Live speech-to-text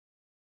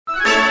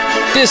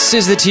This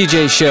is the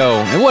TJ Show,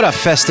 and what a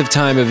festive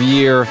time of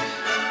year.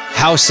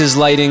 Houses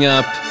lighting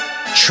up,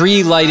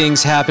 tree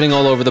lightings happening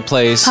all over the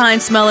place. Pine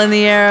smell in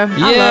the air.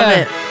 I love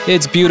it.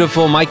 It's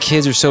beautiful. My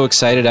kids are so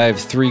excited. I have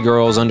 3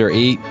 girls under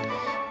 8,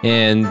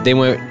 and they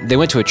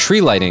went to a tree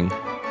lighting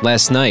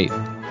last night.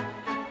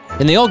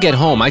 And they all get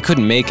home. I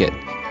couldn't make it.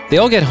 They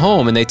all get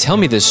home, and they tell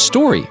me this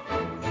story.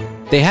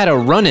 They had a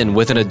run-in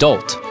with an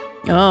adult.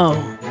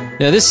 Oh.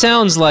 Now, this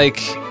sounds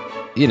like,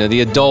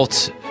 the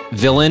adult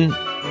villain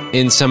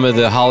in some of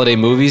the holiday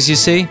movies you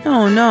see.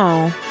 Oh,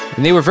 no.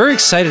 And they were very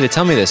excited to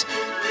tell me this.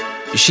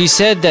 She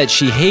said that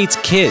she hates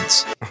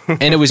kids,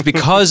 and it was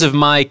because of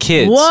my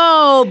kids.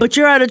 Whoa, but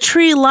you're at a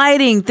tree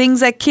lighting, things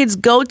that kids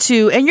go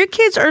to, and your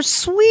kids are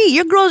sweet.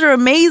 Your girls are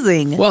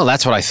amazing. Well,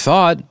 that's what I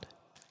thought.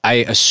 I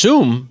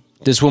assume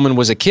this woman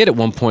was a kid at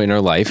one point in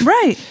her life.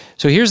 Right.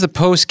 So here's the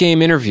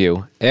post-game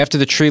interview after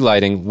the tree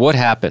lighting. What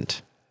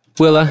happened?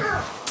 Willa?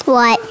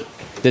 What?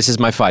 This is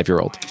my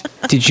 5-year-old.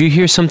 Did you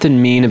hear something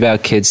mean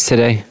about kids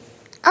today?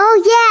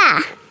 Oh,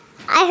 yeah.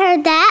 I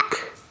heard that.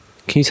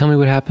 Can you tell me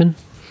what happened?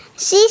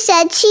 She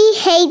said she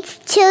hates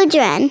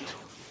children.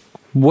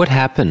 What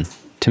happened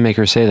to make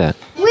her say that?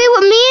 Me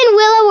and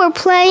Willow were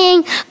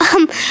playing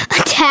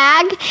a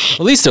tag. Well, at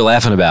least they're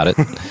laughing about it.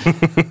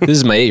 This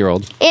is my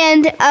 8-year-old.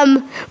 And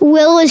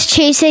Will was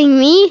chasing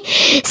me,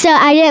 so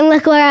I didn't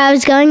look where I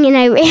was going, and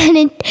I ran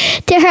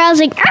into her. I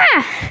was like,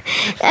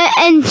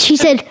 ah! And she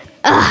said,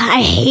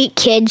 I hate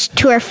kids,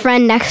 to her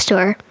friend next to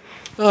her.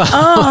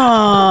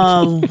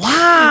 Oh,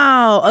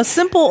 wow. A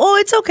simple,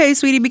 it's okay,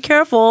 sweetie, be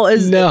careful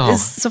is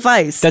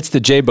suffice. That's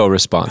the J-Bo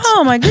response.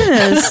 Oh, my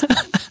goodness.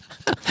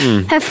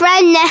 Her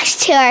friend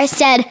next to her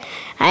said,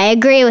 I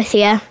agree with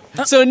you.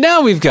 So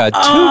now we've got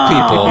 2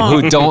 people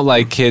who don't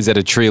like kids at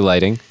a tree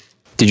lighting.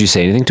 Did you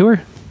say anything to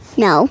her?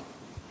 No.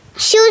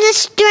 She was a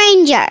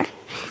stranger.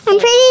 I'm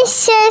pretty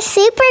sure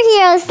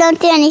superheroes don't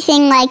do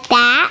anything like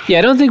that. Yeah,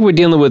 I don't think we're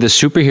dealing with a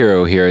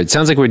superhero here. It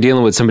sounds like we're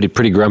dealing with somebody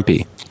pretty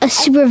grumpy. A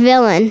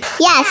supervillain.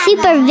 Yeah,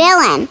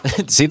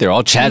 supervillain. See, they're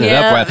all chatting it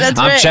Yeah, up. that's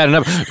I'm right. chatting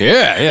up.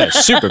 Yeah,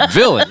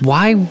 supervillain.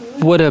 Why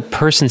would a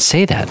person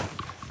say that?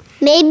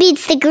 Maybe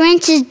it's the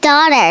Grinch's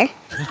daughter.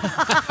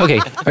 Okay,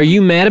 are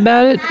you mad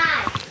about it?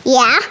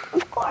 Yeah,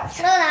 of course.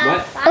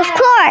 What? Of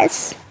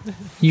course.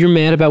 You're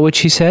mad about what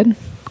she said?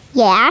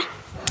 Yeah.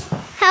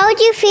 How would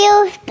you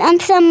feel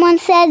if someone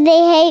said they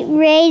hate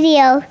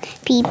radio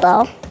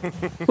people?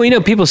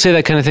 Well, people say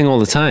that kind of thing all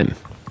the time.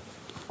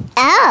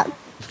 Oh.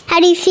 How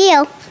do you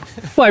feel?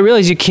 Well, I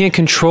realize you can't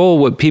control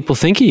what people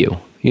think of you.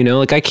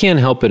 I can't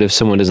help it if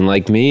someone doesn't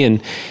like me,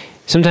 and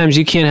sometimes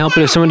you can't help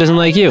it if someone doesn't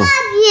like you. Love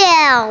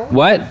you.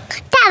 What?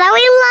 Dada,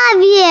 we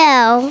love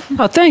you.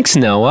 Oh, thanks,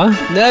 Noah.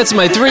 That's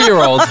my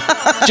 3-year-old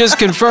just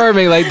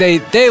confirming,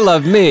 they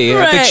love me.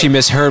 Right. I think she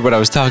misheard what I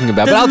was talking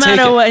about, but Doesn't I'll take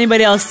matter it. what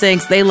anybody else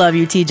thinks. They love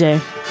you,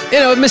 TJ.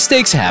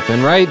 Mistakes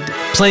happen, right?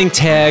 Playing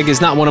tag is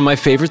not one of my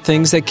favorite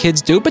things that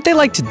kids do, but they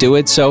like to do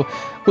it, so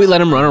we let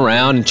them run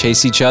around and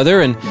chase each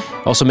other and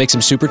also makes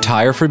them super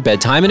tired for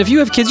bedtime. And if you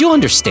have kids, you'll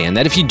understand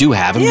that. If you do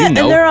have them, Yeah, you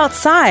know. and they're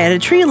outside at a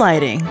tree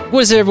lighting.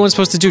 What is everyone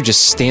supposed to do?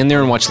 Just stand there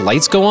and watch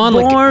lights go on?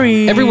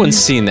 Boring. Everyone's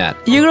seen that.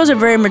 You girls are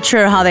very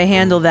mature how they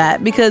handle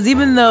that, because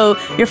even though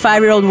your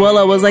 5-year-old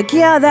Willow was like,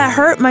 yeah, that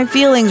hurt my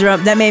feelings, or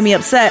that made me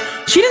upset,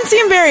 she didn't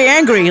seem very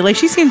angry.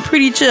 She seemed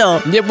pretty chill.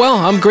 Yeah, well,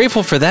 I'm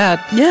grateful for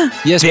that. Yeah.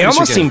 Yes, They Producer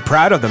almost Kenny. seem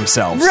proud of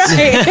themselves.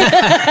 Right.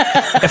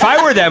 If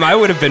I were them, I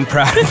would have been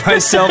proud of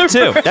myself,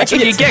 too. That's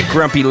what you get,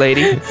 grumpy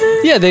lady.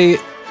 Yeah, they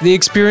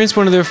experienced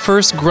one of their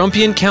first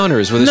grumpy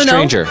encounters with a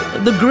stranger.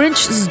 The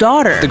Grinch's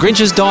daughter. The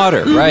Grinch's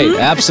daughter, right,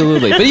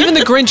 absolutely. But even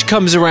the Grinch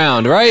comes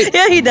around, right?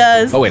 Yeah, he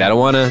does. Oh, wait, I don't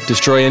want to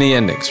destroy any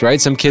endings, right?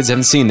 Some kids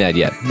haven't seen that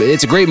yet. But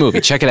it's a great movie.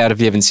 Check it out if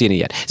you haven't seen it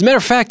yet. As a matter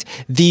of fact,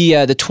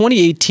 the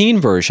 2018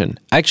 version,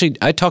 actually,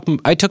 I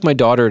took my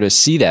daughter to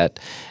see that,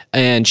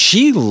 and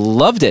she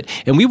loved it.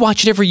 And we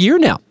watch it every year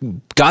now.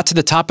 Got to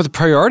the top of the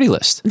priority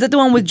list. Is that the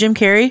one with Jim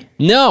Carrey?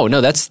 No,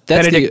 that's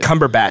Benedict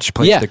Cumberbatch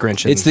plays the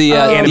Grinch. It's the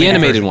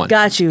animated one.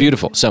 Got you.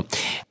 Beautiful. So,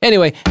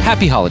 anyway,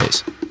 happy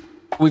holidays.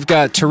 We've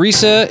got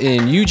Teresa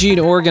in Eugene,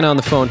 Oregon on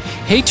the phone.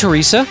 Hey,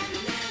 Teresa.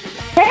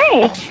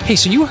 Hey. Hey,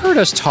 so you heard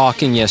us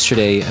talking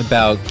yesterday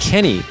about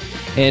Kenny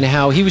and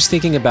how he was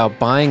thinking about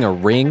buying a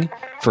ring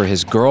for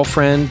his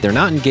girlfriend. They're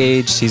not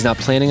engaged. He's not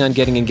planning on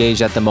getting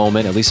engaged at the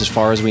moment, at least as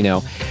far as we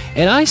know.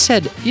 And I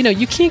said,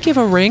 you can't give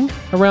a ring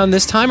around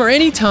this time or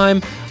any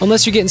time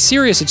unless you're getting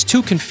serious. It's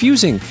too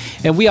confusing.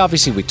 And we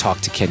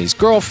talked to Kenny's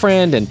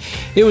girlfriend, and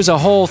it was a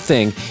whole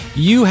thing.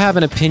 You have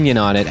an opinion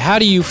on it. How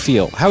do you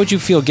feel? How would you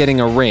feel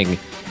getting a ring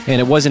and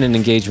it wasn't an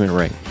engagement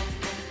ring?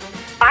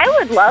 I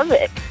would love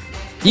it.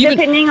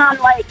 Depending on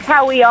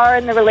how we are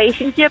in the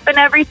relationship and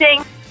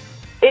everything,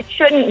 it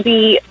shouldn't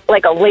be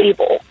like a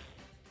label.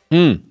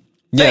 Yes.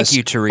 Thank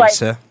you,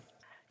 Teresa.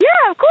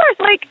 Yeah, of course.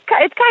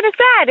 It's kind of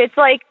sad. It's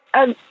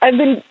I've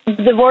been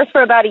divorced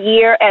for about a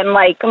year, and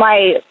my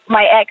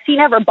ex, he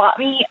never bought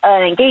me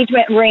an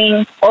engagement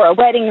ring or a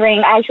wedding ring.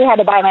 I actually had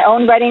to buy my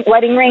own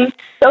wedding ring.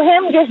 So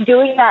him just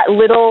doing that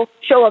little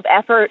show of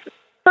effort,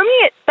 for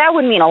me, that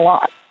would mean a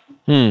lot.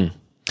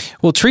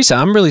 Well, Teresa,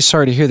 I'm really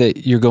sorry to hear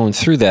that you're going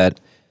through that,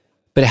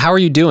 but how are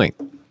you doing?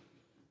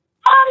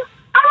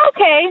 I'm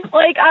okay.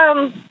 Like,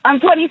 I'm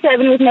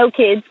 27 with no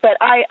kids, but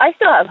I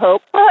still have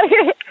hope.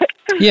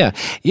 Yeah.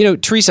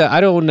 Teresa, I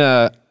don't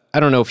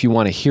know if you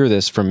want to hear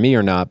this from me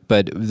or not,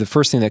 but the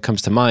first thing that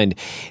comes to mind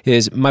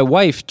is my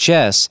wife,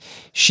 Jess,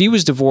 she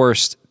was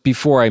divorced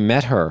before I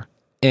met her,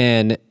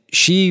 and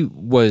she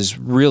was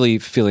really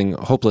feeling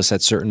hopeless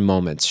at certain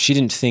moments. She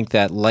didn't think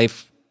that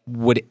life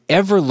would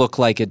ever look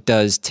like it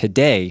does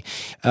today.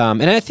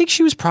 And I think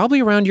she was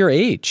probably around your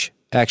age,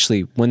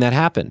 actually, when that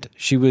happened.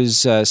 She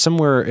was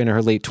somewhere in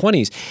her late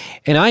 20s.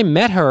 And I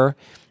met her.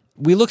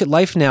 We look at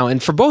life now,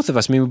 and for both of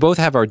us, I mean, we both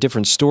have our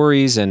different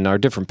stories and our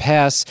different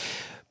pasts,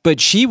 but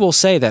she will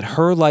say that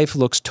her life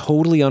looks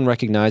totally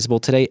unrecognizable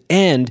today,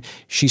 and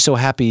she's so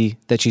happy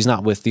that she's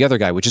not with the other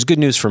guy, which is good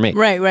news for me.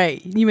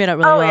 Right. You made out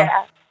really well.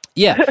 Yeah.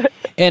 Yeah.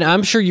 And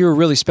I'm sure you're a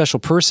really special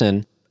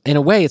person. In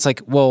a way, it's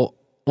like, well,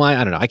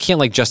 I don't know. I can't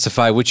like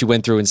justify what you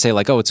went through and say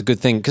like, oh, it's a good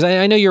thing. Because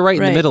I know you're right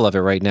in the middle of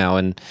it right now.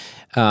 And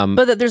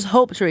but there's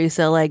hope,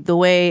 Teresa. Like the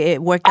way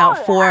it worked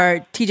out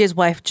for TJ's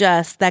wife,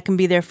 Jess, that can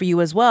be there for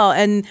you as well.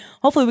 And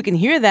hopefully we can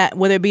hear that,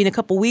 whether it be in a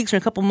couple weeks or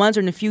a couple months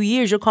or in a few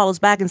years, you'll call us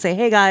back and say,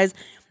 hey guys,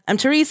 I'm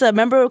Teresa.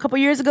 Remember a couple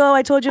years ago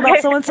I told you about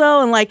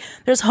so-and-so? And like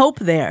there's hope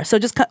there. So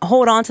just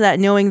hold on to that,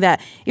 knowing that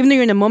even though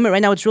you're in the moment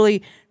right now, it's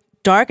really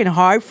dark and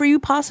hard for you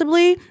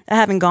possibly. I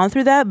haven't gone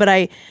through that, but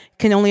I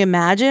can only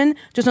imagine.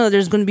 Just know that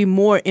there's going to be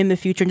more in the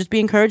future, and just be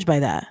encouraged by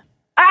that.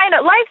 I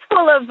know life's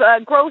full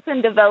of growth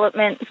and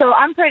development, so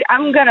I'm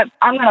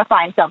gonna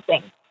find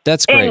something.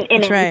 That's great.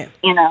 That's right.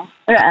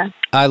 Yeah.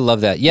 I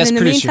love that. Yes, and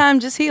in the producer. meantime,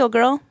 just heal,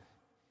 girl.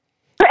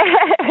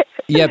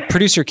 Yeah,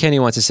 producer Kenny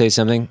wants to say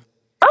something.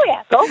 Oh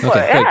yeah, go for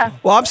it. Yeah.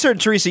 Well, I'm certain,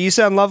 Teresa, you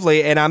sound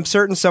lovely, and I'm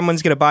certain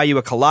someone's going to buy you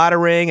a colada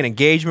ring, an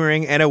engagement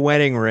ring, and a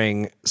wedding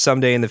ring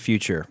someday in the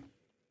future.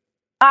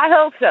 I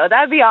hope so.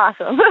 That'd be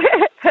awesome. Well,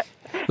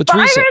 Buy her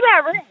Teresa,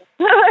 that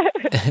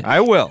ring. I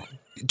will.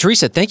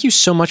 Teresa, thank you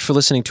so much for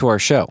listening to our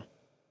show.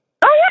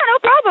 Oh yeah, no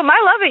problem.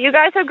 I love it. You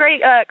guys have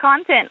great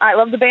content. I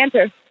love the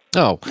banter.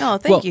 Oh,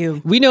 thank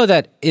you. We know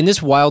that in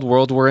this wild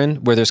world we're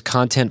in, where there's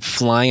content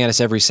flying at us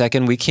every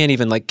second, we can't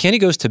even, like, Kenny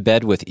goes to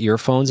bed with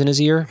earphones in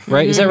his ear,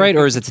 right? Is that right?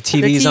 Or is it the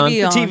TV's on?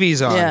 The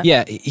TV's on.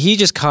 Yeah, he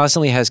just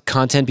constantly has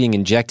content being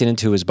injected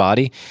into his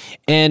body.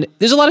 And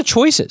there's a lot of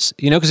choices,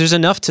 because there's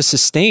enough to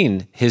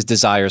sustain his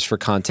desires for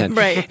content.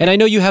 Right. And I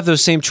know you have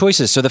those same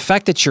choices. So the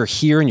fact that you're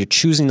here and you're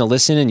choosing to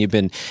listen and you've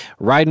been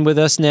riding with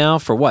us now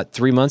for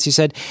 3 months, you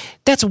said,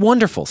 that's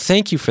wonderful.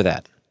 Thank you for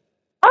that.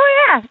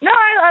 Oh yeah, no,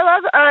 I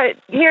love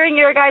hearing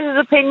your guys'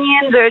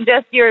 opinions or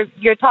just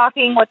your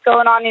talking, what's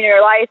going on in your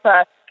life.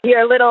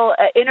 Your little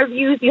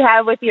interviews you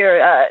have with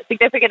your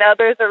significant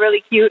others are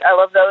really cute. I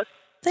love those.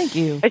 Thank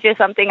you. It's just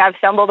something I've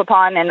stumbled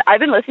upon, and I've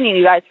been listening to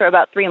you guys for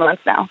about 3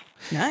 months now.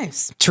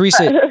 Nice.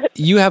 Teresa,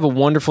 you have a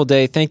wonderful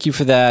day. Thank you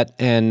for that.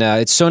 And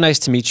it's so nice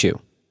to meet you.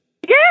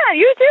 Yeah,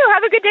 you too.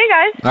 Have a good day,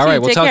 guys. All right,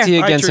 we'll Take talk care. to you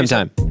All right, again Teresa.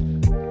 sometime.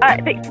 All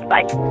right, thanks.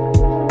 Bye.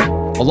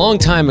 A long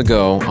time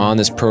ago on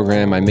this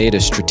program, I made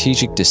a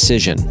strategic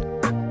decision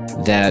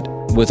that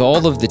with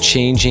all of the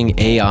changing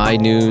AI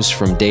news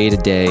from day to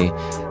day,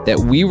 that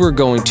we were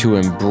going to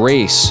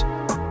embrace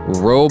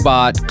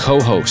robot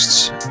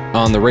co-hosts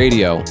on the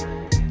radio.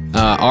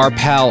 Our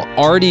pal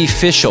Artie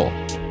Fischel,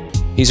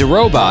 he's a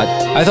robot.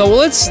 I thought, well,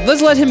 let's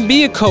let him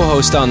be a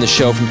co-host on the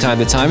show from time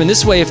to time, and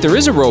this way, if there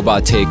is a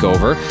robot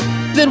takeover,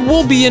 then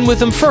we'll be in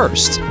with him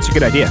first. It's a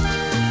good idea.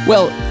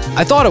 Well,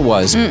 I thought it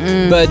was,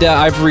 but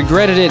I've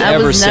regretted it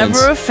ever since.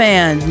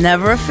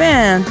 Never a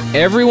fan.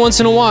 Every once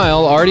in a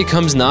while, Artie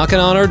comes knocking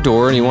on our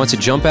door and he wants to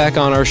jump back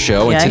on our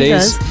show. Yeah, and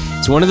today's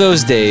it's one of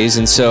those days,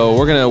 and so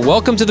we're going to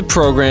welcome to the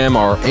program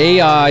our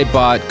AI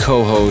bot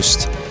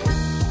co-host,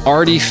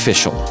 Artie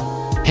Fischel.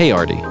 Hey,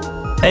 Artie.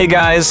 Hey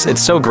guys,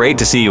 it's so great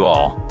to see you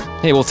all.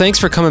 Hey, well, thanks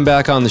for coming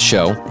back on the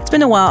show. It's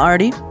been a while,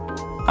 Artie.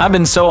 I've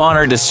been so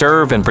honored to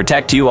serve and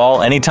protect you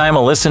all anytime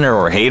a listener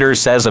or hater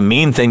says a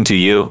mean thing to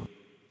you.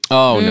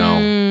 Oh,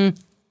 no.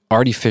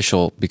 Artie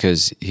Fischel,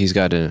 because he's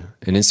got an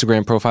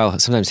Instagram profile,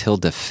 sometimes he'll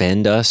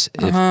defend us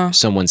if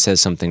someone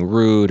says something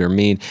rude or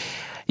mean.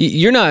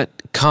 You're not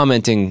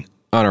commenting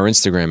on our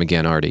Instagram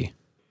again, Artie.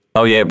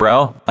 Oh yeah,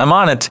 bro, I'm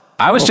on it.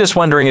 I was just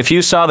wondering if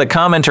you saw the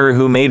commenter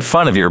who made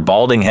fun of your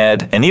balding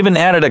head and even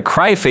added a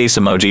cry face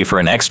emoji for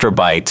an extra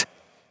bite.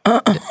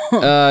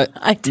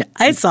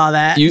 I saw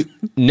that.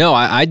 No,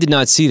 I did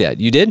not see that.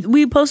 You did?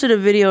 We posted a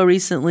video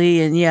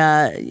recently, and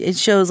yeah, it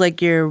shows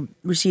like your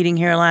receding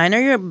hairline or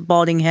your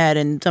balding head,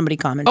 and somebody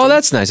commented. Oh,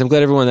 that's nice. I'm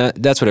glad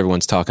that's what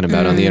everyone's talking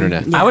about on the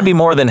internet. I would be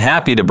more than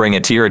happy to bring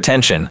it to your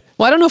attention.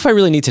 Well, I don't know if I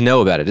really need to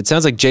know about it. It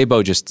sounds like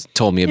J-Bo just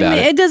told me about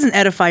it. It doesn't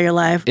edify your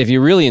life. If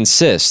you really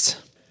insist.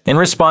 In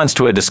response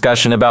to a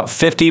discussion about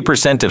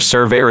 50% of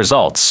survey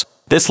results,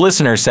 this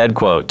listener said,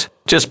 quote,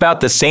 just about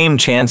the same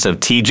chance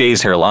of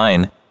TJ's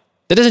hairline.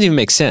 That doesn't even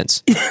make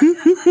sense.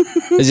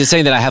 Is it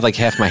saying that I have like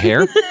half my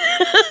hair?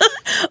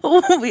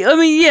 I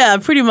mean, yeah,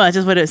 pretty much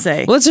is what it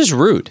say. Well, it's just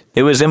rude.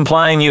 It was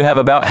implying you have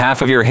about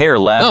half of your hair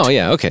left. Oh,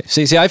 yeah, okay.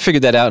 See, I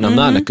figured that out, and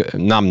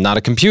I'm not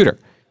a computer.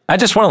 I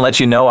just want to let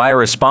you know I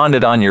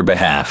responded on your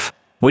behalf.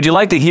 Would you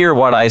like to hear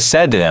what I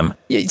said to him?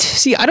 Yeah,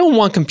 see, I don't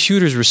want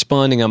computers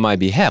responding on my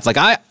behalf. Like,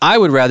 I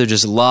would rather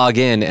just log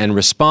in and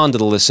respond to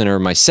the listener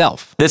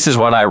myself. This is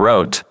what I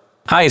wrote.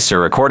 Hi,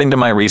 sir. According to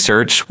my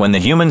research, when the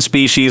human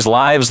species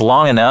lives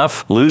long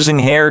enough, losing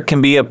hair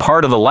can be a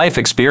part of the life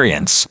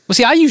experience. Well,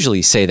 see, I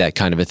usually say that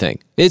kind of a thing.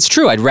 It's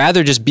true. I'd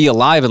rather just be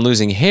alive and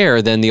losing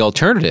hair than the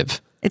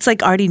alternative. It's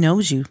like Artie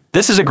knows you.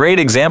 This is a great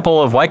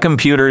example of why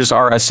computers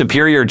are a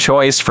superior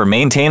choice for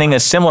maintaining a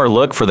similar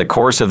look for the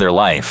course of their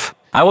life.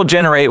 I will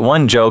generate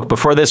one joke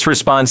before this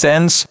response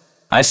ends.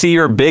 I see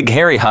your big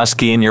hairy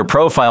husky in your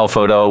profile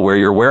photo where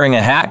you're wearing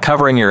a hat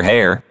covering your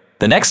hair.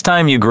 The next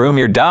time you groom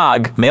your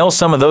dog, mail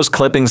some of those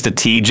clippings to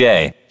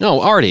TJ. No,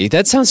 Artie,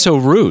 that sounds so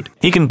rude.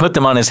 He can put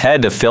them on his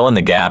head to fill in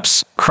the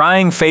gaps.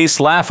 Crying face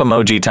laugh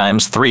emoji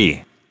times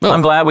 3. Oh.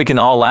 I'm glad we can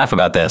all laugh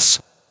about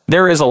this.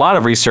 There is a lot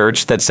of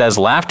research that says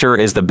laughter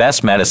is the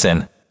best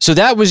medicine. So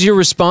that was your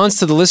response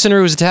to the listener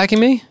who was attacking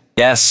me?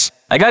 Yes,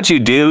 I got you,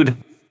 dude.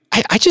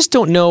 I just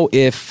don't know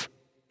if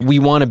we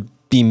want to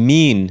be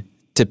mean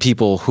to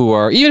people who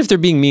are, even if they're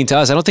being mean to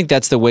us, I don't think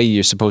that's the way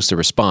you're supposed to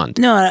respond.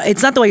 No,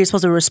 it's not the way you're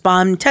supposed to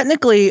respond.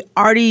 Technically,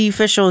 Artie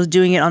Official is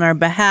doing it on our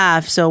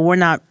behalf, so we're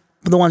not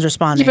the ones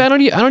responding. Yeah, but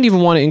I don't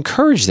even want to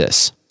encourage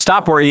this.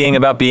 Stop worrying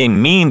about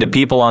being mean to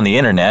people on the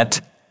internet.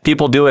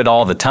 People do it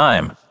all the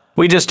time.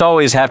 We just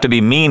always have to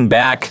be mean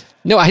back.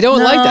 No, I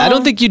don't like that. I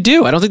don't think you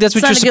do. I don't think that's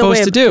what you're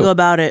supposed to do. Go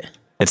about it.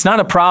 It's not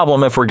a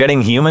problem if we're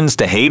getting humans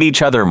to hate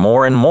each other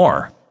more and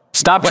more.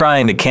 Stop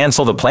trying to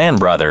cancel the plan,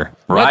 brother.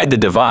 Ride the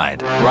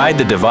divide. Ride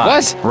the divide.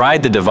 What?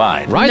 Ride the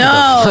divide.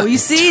 No, you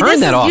see, Turn this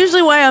that is off.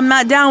 usually why I'm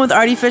not down with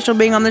Artie Official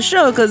being on the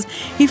show, because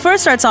he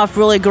first starts off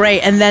really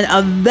great, and then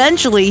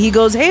eventually he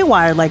goes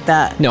haywire like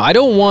that. No, I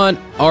don't want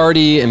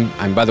Artie,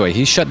 and by the way,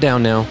 he's shut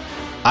down now.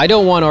 I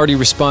don't want Artie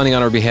responding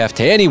on our behalf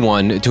to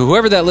anyone, to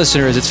whoever that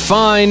listener is. It's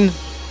fine.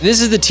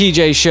 This is the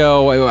TJ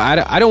show.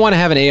 I don't want to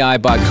have an AI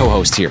bot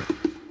co-host here.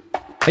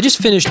 I just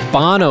finished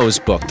Bono's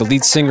book, the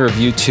lead singer of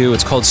U2.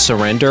 It's called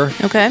Surrender.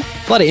 Okay.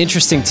 A lot of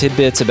interesting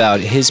tidbits about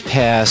his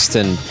past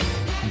and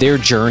their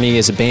journey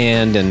as a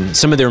band and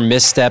some of their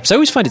missteps. I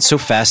always find it so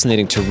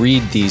fascinating to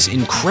read these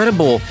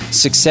incredible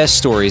success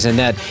stories, and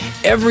that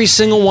every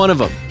single one of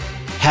them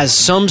has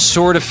some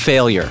sort of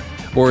failure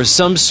or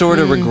some sort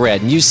of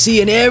regret. And you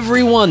see in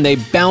every one, they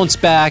bounce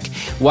back.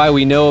 Why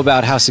we know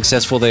about how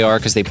successful they are,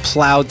 because they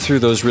plowed through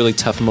those really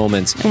tough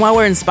moments. And why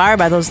we're inspired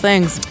by those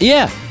things.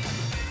 Yeah.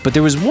 But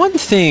there was one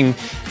thing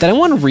that I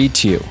want to read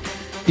to you,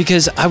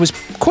 because I was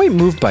quite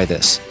moved by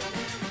this.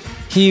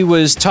 He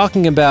was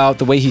talking about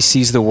the way he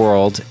sees the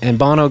world, and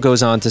Bono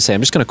goes on to say,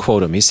 I'm just going to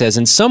quote him. He says,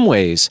 "In some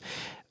ways,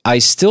 I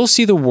still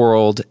see the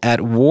world at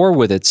war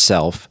with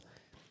itself.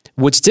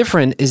 What's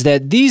different is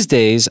that these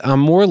days, I'm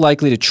more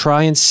likely to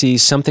try and see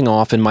something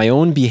off in my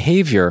own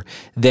behavior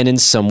than in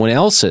someone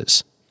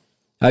else's.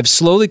 I've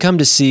slowly come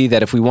to see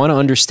that if we want to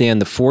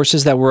understand the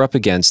forces that we're up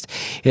against,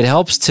 it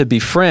helps to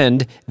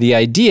befriend the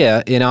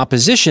idea in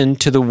opposition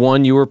to the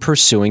one you are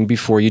pursuing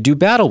before you do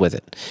battle with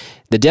it.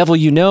 The devil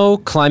you know,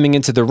 climbing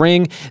into the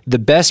ring, the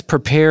best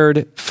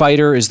prepared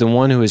fighter is the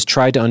one who has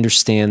tried to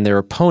understand their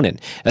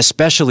opponent,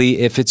 especially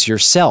if it's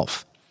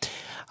yourself."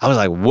 I was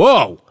like,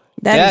 whoa.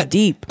 That is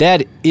deep.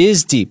 That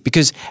is deep,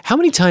 because how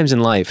many times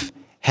in life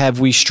have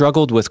we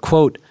struggled with,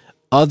 quote,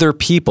 other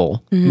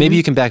people? Maybe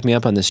you can back me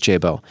up on this,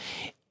 J-Bo.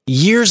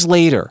 Years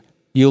later,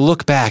 you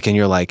look back and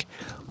you're like,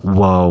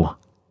 whoa,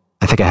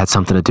 I think I had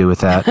something to do with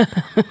that.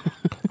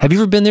 Have you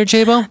ever been there,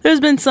 J-Bo? There's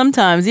been some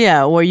times,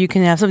 yeah, where you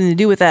can have something to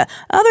do with that.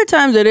 Other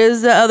times it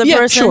is the other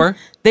person. Sure.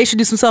 They should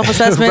do some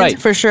self-assessment Right.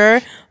 for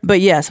sure.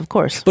 But yes, of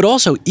course. But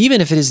also, even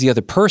if it is the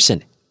other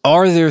person,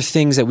 are there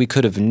things that we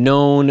could have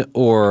known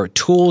or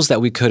tools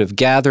that we could have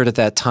gathered at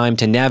that time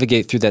to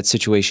navigate through that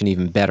situation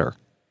even better?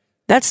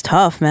 That's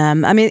tough,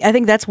 man. I mean, I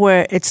think that's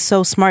where it's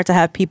so smart to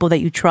have people that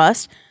you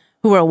trust,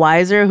 who are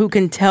wiser, who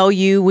can tell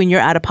you when you're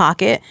out of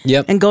pocket,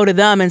 and go to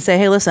them and say,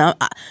 hey, listen,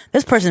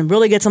 this person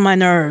really gets on my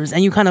nerves.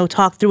 And you kind of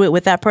talk through it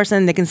with that person.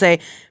 And they can say,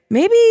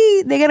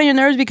 maybe they get on your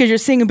nerves because you're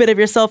seeing a bit of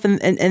yourself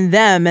in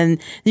them, and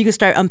you can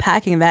start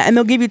unpacking that. And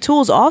they'll give you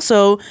tools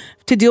also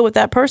to deal with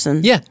that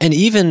person. Yeah, and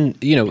even,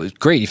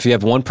 great if you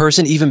have one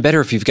person, even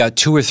better if you've got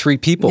 2 or 3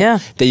 people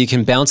that you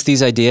can bounce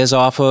these ideas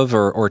off of,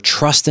 or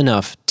trust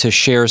enough to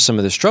share some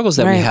of the struggles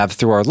that we have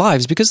through our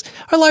lives, because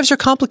our lives are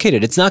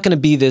complicated. It's not going to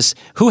be this,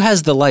 who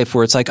has the life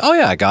where it's like, oh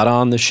yeah, I got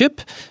on the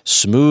ship,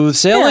 smooth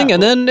sailing,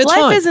 and then it's life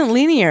fine. Life isn't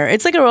linear.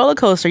 It's like a roller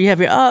coaster. You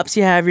have your ups,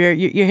 you have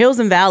your hills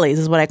and valleys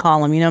is what I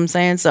call them, you know what I'm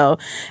saying? So,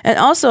 and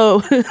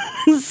also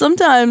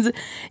sometimes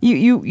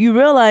you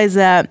realize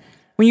that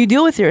when you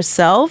deal with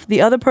yourself,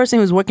 the other person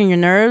who's working your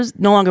nerves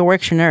no longer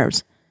works your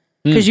nerves.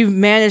 Because you've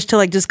managed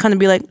to just kind of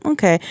be like,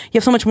 okay, you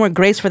have so much more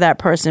grace for that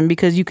person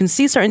because you can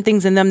see certain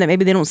things in them that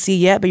maybe they don't see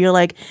yet, but you're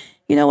like,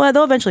 you know what,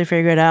 they'll eventually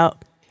figure it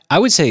out. I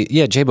would say,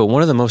 yeah, Jay, but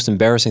one of the most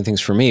embarrassing things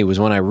for me was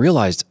when I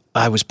realized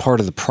I was part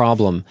of the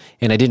problem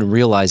and I didn't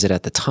realize it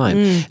at the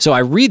time. So I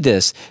read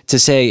this to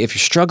say, if you're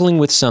struggling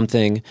with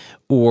something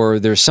or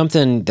there's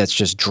something that's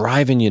just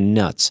driving you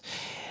nuts,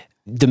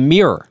 the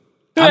mirror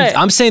Right.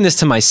 I'm saying this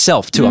to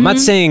myself too. I'm not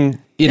saying,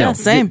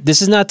 same.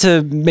 this is not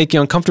to make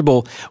you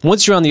uncomfortable.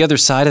 Once you're on the other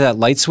side of that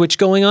light switch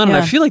going on, and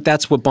I feel like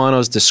that's what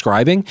Bono's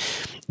describing,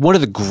 one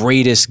of the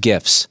greatest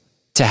gifts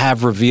to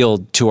have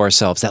revealed to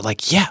ourselves that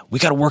we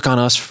got to work on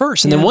us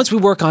first. And then once we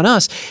work on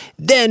us,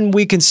 then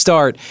we can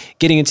start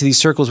getting into these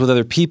circles with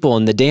other people,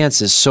 and the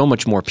dance is so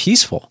much more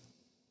peaceful.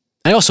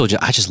 I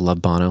just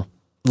love Bono.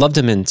 Loved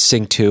him in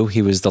Sing 2.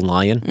 He was the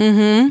lion.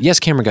 Mm-hmm. Yes,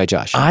 camera guy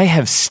Josh. I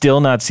have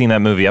still not seen that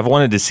movie. I've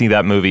wanted to see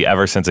that movie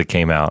ever since it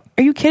came out.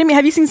 Are you kidding me?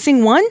 Have you seen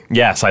Sing 1?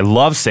 Yes, I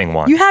love Sing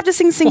 1. You have to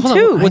sing Sing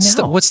 2.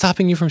 What's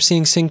stopping you from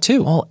seeing Sing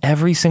 2? Well,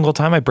 every single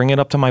time I bring it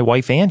up to my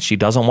wife, Ann, she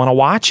doesn't want to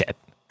watch it.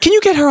 Can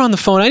you get her on the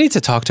phone? I need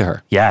to talk to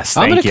her. Yes,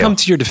 I'm thank going to you. come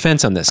to your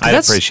defense on this. I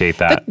appreciate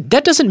that.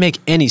 That doesn't make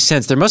any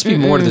sense. There must be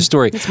more to the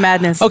story. It's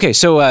madness. Okay,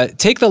 so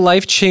take the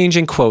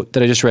life-changing quote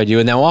that I just read you,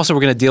 and now also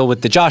we're going to deal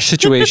with the Josh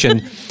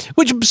situation,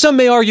 which some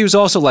may argue is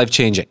also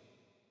life-changing.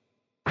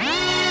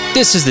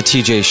 This is the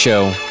TJ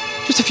Show.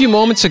 Just a few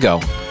moments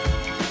ago,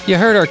 you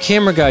heard our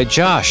camera guy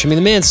Josh. I mean,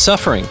 the man's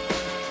suffering.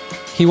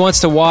 He wants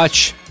to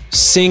watch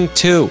Sing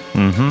 2,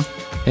 and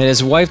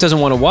his wife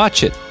doesn't want to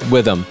watch it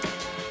with him.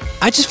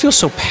 I just feel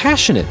so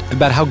passionate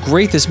about how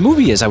great this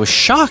movie is. I was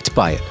shocked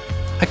by it.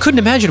 I couldn't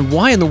imagine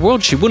why in the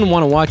world she wouldn't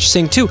want to watch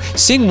Sing 2.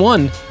 Sing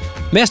 1,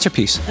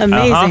 masterpiece.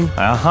 Amazing.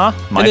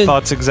 My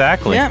thoughts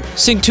exactly. Yeah.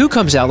 Sing 2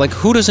 comes out,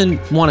 who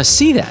doesn't want to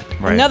see that?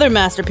 Right. Another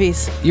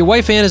masterpiece. Your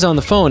wife Ann is on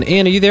the phone.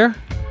 Ann, are you there?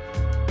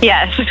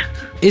 Yes.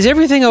 Is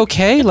everything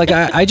okay?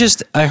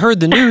 I heard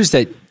the news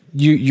that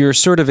you're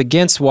sort of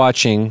against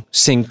watching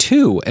Sing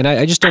 2, and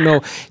I just don't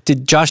know,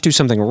 did Josh do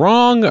something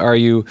wrong? Are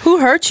you... Who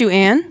hurt you,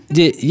 Ann?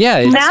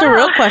 Yeah. That's the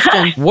real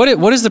question.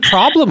 What is the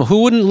problem?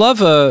 Who wouldn't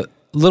love a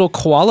little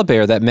koala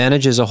bear that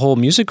manages a whole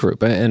music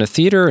group and a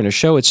theater and a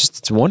show?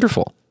 It's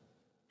wonderful.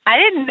 I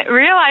didn't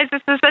realize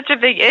this was such a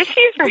big issue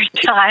for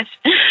Josh.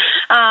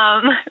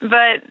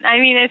 But, I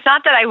mean, it's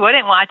not that I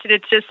wouldn't watch it.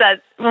 It's just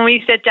that when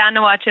we sit down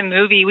to watch a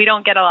movie, we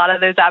don't get a lot of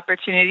those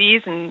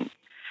opportunities, and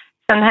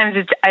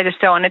sometimes I just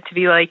don't want it to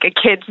be like a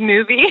kid's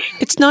movie.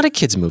 It's not a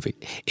kid's movie.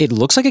 It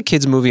looks like a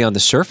kid's movie on the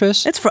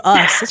surface. It's for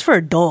us. It's for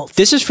adults.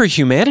 This is for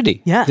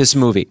humanity, yeah. This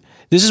movie.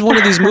 This is one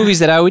of these movies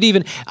that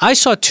I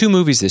saw 2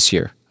 movies this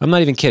year. I'm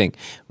not even kidding.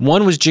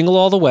 One was Jingle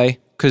All the Way,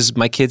 because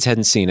my kids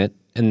hadn't seen it,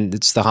 and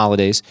it's the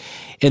holidays.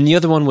 And the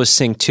other one was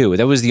Sing 2.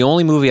 That was the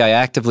only movie I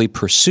actively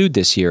pursued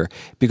this year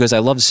because I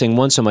loved Sing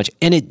 1 so much,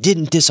 and it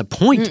didn't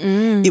disappoint.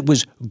 It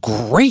was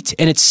great,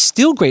 and it's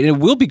still great, and it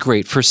will be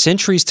great for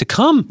centuries to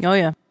come. Oh,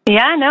 yeah.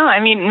 Yeah, no,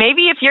 I mean,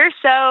 maybe if you're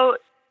so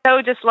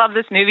just love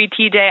this movie,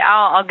 TJ,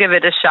 I'll give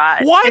it a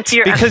shot. What?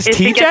 Because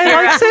TJ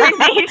likes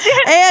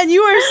it? And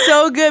you are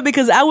so good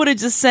because I would have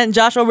just sent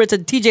Josh over to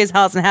TJ's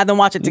house and had them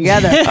watch it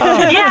together.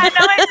 Yeah,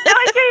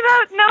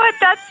 no,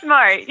 that's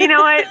smart. You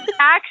know what?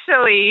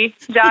 Actually,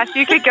 Josh,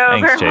 you could go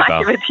over and watch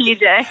it with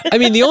TJ. I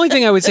mean, the only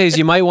thing I would say is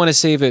you might want to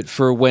save it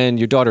for when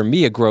your daughter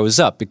Mia grows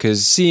up,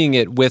 because seeing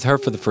it with her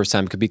for the first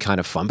time could be kind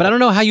of fun. But I don't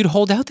know how you'd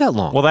hold out that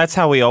long. Well, that's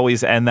how we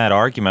always end that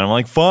argument. I'm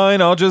like,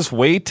 fine, I'll just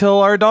wait till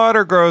our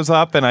daughter grows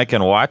up and I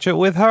can watch it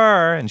with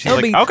her. And she's It'll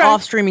like, be okay.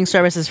 off streaming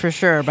services for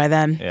sure by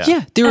then.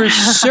 Yeah, there are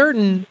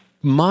certain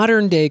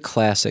modern day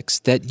classics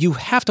that you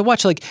have to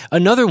watch. Like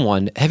another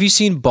one. Have you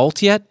seen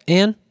Bolt yet,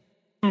 Ann?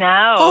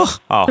 No.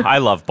 Oh, I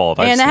love Bolt.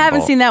 And I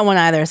haven't seen that one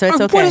either, so it's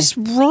okay. What is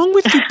wrong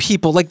with you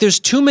people? Like, there's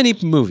too many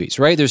movies,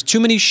 right? There's too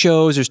many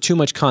shows. There's too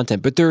much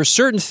content. But there are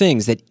certain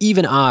things that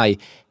even I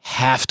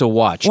have to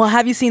watch. Well,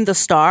 have you seen The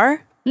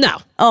Star? No.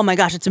 Oh my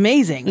gosh, it's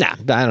amazing. Nah,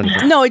 I don't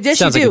know. No, it just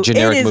sounds you like do. a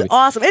generic It is movie.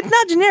 awesome. It's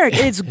not generic.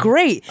 It's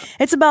great.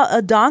 It's about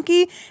a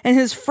donkey and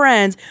his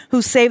friends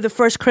who saved the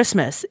first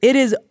Christmas. It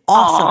is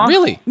awesome.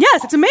 Really?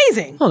 Yes, it's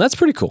amazing. Oh, that's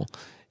pretty cool.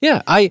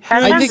 Yeah, I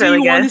think really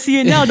you want to see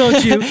it now,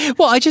 don't you?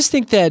 Well, I just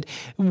think that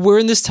we're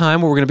in this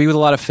time where we're going to be with a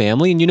lot of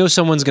family, and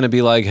someone's going to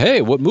be like,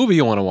 hey, what movie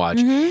you want to watch?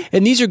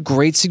 And these are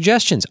great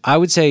suggestions. I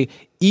would say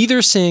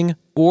either Sing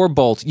or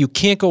Bolt. You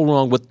can't go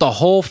wrong with the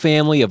whole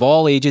family of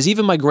all ages.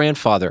 Even my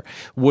grandfather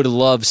would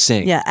love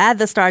Sing. Yeah, add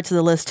The Star to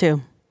the list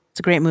too. It's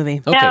a great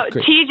movie. Okay, now,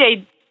 great.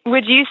 TJ,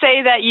 would you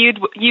say that you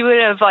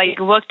would have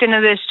looked into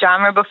this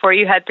genre before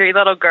you had 3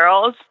 little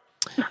girls?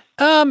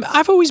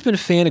 I've always been a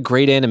fan of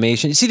great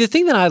animation. See, the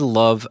thing that I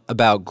love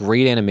about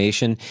great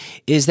animation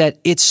is that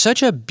it's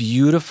such a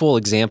beautiful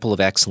example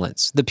of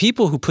excellence. The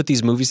people who put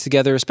these movies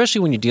together,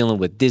 especially when you're dealing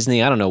with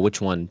Disney, I don't know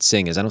which one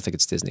Sing is. I don't think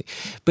it's Disney.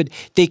 But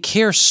they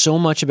care so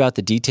much about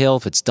the detail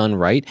if it's done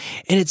right.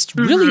 And it's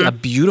really a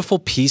beautiful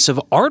piece of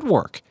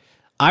artwork.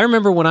 I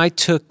remember when I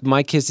took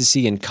my kids to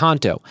see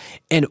Encanto,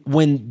 and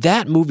when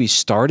that movie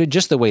started,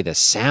 just the way the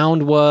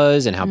sound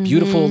was and how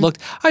beautiful it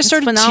looked, I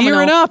started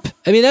tearing up.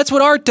 I mean, that's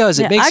what art does.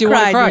 It makes you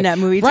want to cry. I cried in that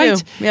movie right?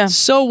 too. Yeah.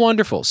 So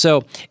wonderful.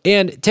 So,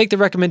 and take the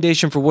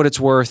recommendation for what it's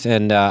worth,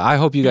 and I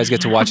hope you guys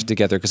get to watch it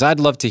together because I'd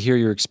love to hear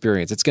your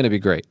experience. It's going to be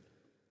great.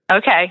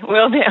 Okay,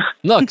 will do.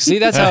 Look, see,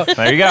 that's how...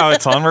 There you go.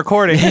 It's on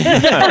recording.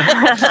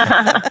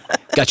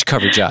 Got you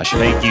covered, Josh.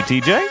 Thank you,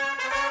 TJ.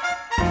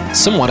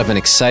 Somewhat of an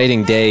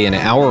exciting day in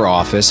our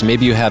office.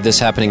 Maybe you have this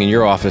happening in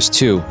your office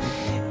too.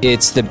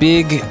 It's the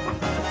big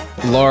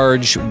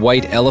large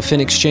white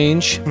elephant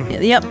exchange.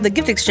 Yep, the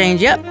gift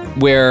exchange, yep.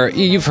 Where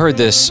you've heard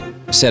this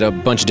said a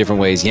bunch of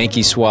different ways.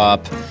 Yankee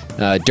swap,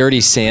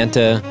 dirty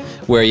Santa,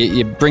 where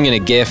you bring in a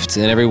gift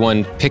and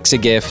everyone picks a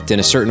gift in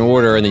a certain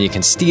order and then you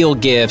can steal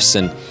gifts.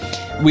 And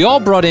we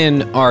all brought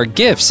in our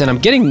gifts and I'm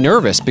getting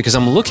nervous because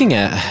I'm looking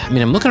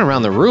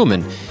around the room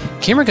and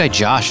camera guy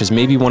Josh is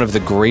maybe one of the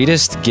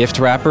greatest gift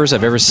wrappers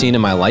I've ever seen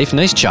in my life.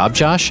 Nice job,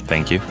 Josh.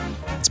 Thank you.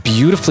 It's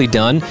beautifully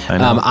done. I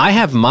know. I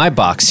have my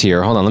box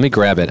here. Hold on, let me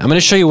grab it. I'm going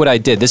to show you what I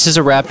did. This is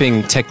a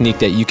wrapping technique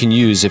that you can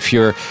use if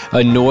you're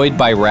annoyed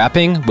by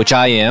wrapping, which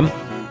I am.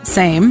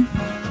 Same.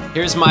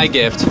 Here's my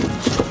gift.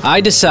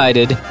 I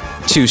decided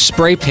to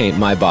spray paint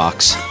my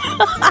box.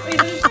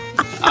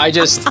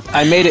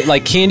 I made it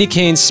like candy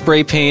cane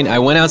spray paint. I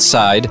went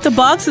outside. The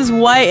box is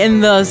white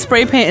and the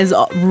spray paint is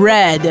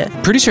red.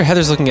 Producer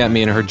Heather's looking at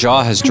me and her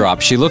jaw has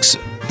dropped. She looks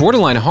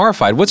borderline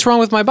horrified. What's wrong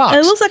with my box?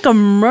 It looks like a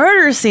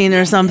murder scene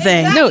or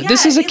something. No,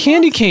 this is a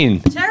candy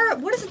cane. Tara,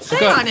 what does it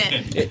say on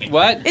it?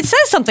 What? It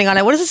says something on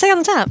it. What does it say on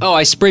the top? Oh,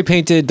 I spray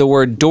painted the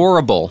word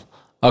 "dorable"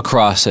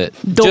 across it.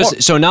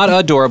 So not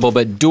adorable,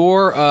 but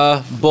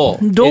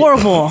dorable.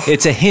 Adorable.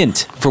 It's a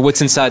hint for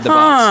what's inside the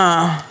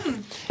box.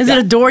 Is it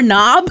a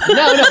doorknob?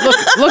 No.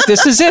 Look.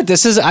 This is it.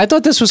 I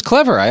thought this was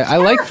clever. I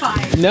like.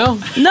 No.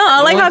 No,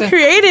 I like how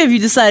creative you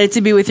decided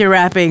to be with your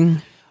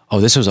wrapping. Oh,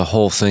 this was a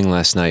whole thing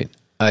last night.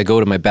 I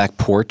go to my back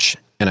porch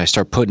and I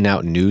start putting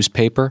out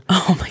newspaper.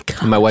 Oh my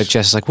god! And my wife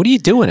Jess is like, "What are you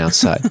doing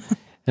outside?" And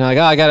I'm like,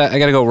 "Oh, I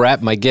gotta go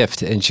wrap my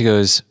gift." And she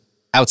goes,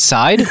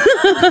 "Outside?"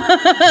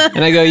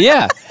 And I go,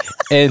 "Yeah."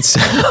 And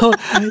so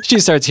she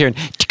starts hearing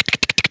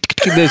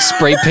the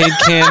spray paint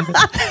can.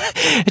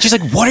 And she's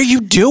like, "What are you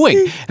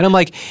doing?" And I'm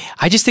like,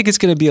 "I just think it's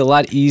going to be a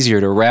lot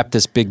easier to wrap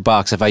this big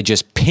box if I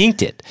just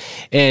paint it."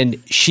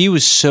 And she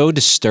was so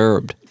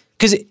disturbed.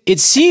 Because it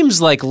seems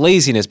like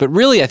laziness, but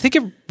really I think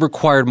it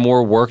required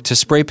more work to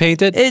spray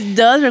paint it. It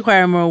does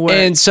require more work.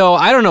 And so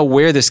I don't know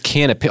where this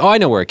can of paint, I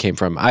know where it came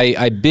from.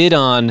 I bid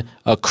on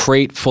a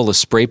crate full of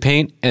spray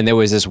paint and there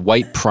was this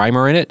white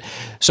primer in it.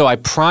 So I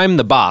primed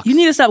the box. You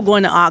need to stop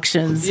going to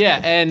auctions. Yeah,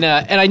 and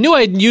I knew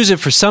I'd use it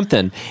for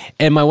something.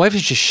 And my wife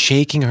is just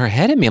shaking her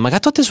head at me. I'm like, I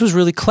thought this was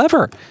really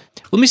clever.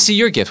 Let me see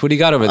your gift. What do you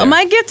got over there?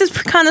 My gift is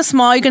kind of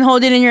small. You can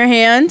hold it in your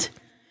hand.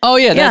 Oh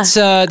yeah, that's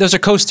those are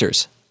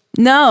coasters.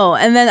 No,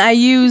 and then I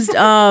used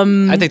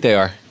I think they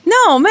are.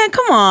 No, man,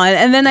 come on.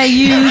 And then I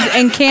used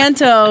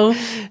Encanto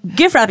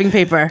gift wrapping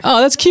paper.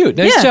 Oh, that's cute.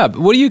 Nice job.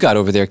 What do you got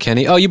over there,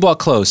 Kenny? Oh, you bought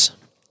clothes.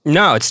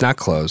 No, it's not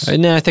clothes.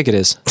 No, I think it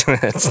is.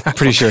 It's not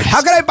pretty sure it is.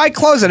 How can I buy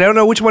clothes? I don't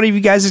know which one of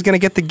you guys is going to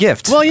get the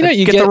gift. Well, you know,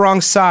 you get the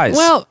wrong size.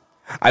 Well,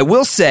 I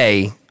will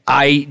say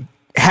I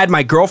had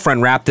my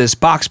girlfriend wrap this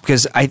box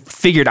because I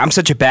figured I'm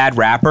such a bad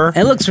rapper.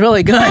 It looks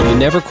really good. You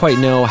never quite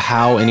know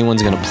how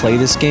anyone's going to play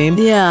this game.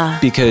 Yeah.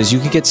 Because you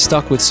could get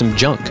stuck with some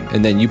junk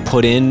and then you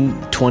put in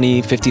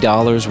 $20,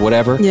 $50,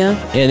 whatever. Yeah.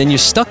 And then you're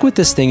stuck with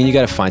this thing and you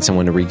got to find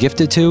someone to regift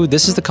it to.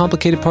 This is the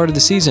complicated part of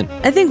the season.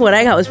 I think what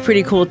I got was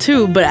pretty cool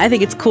too, but I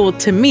think it's cool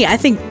to me. I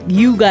think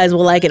you guys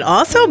will like it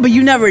also, but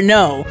you never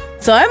know.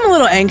 So I'm a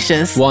little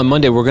anxious. Well, on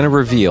Monday, we're going to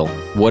reveal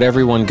what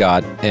everyone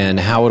got and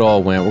how it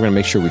all went. We're going to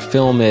make sure we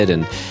film it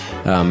and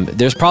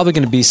there's probably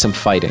going to be some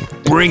fighting.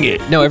 Bring it.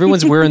 No,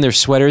 everyone's wearing their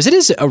sweaters. It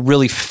is a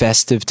really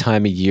festive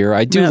time of year.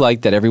 I do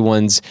like that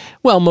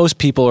most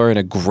people are in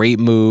a great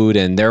mood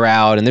and they're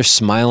out and they're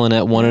smiling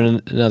at one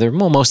another,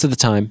 well, most of the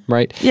time,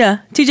 right? Yeah.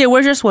 TJ,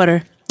 where's your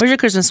sweater? Where's your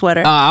Christmas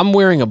sweater? I'm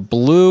wearing a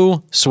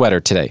blue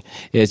sweater today.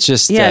 It's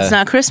just... it's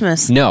not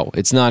Christmas. No,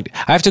 it's not.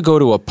 I have to go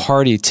to a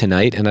party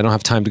tonight and I don't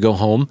have time to go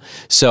home.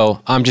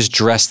 So I'm just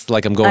dressed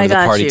like I'm going to the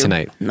party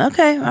tonight.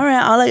 Okay, all right.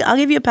 I'll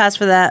give you a pass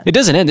for that. It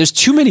doesn't end. There's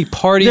too many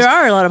parties. There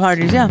are a lot of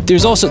parties, yeah.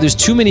 There's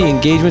too many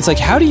engagements. Like,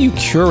 how do you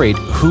curate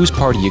whose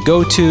party you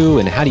go to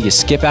and how do you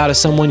skip out of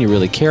someone you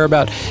really care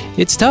about?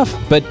 It's tough.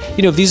 But,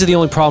 if these are the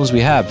only problems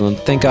we have, well,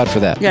 thank God for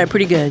that. You got it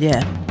pretty good,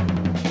 yeah.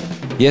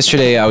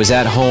 Yesterday, I was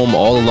at home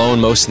all alone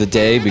most of the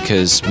day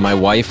because my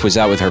wife was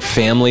out with her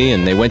family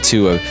and they went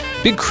to a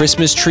big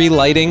Christmas tree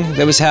lighting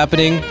that was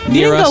happening near us.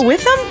 You didn't go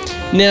with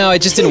them? No, it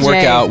just didn't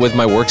work out with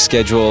my work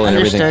schedule and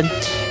everything.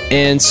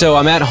 And so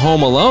I'm at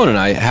home alone and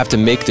I have to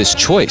make this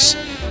choice.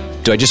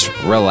 Do I just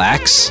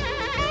relax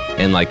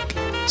and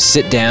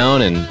sit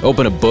down and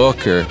open a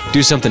book or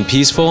do something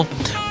peaceful?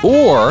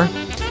 Or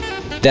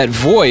that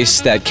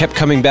voice that kept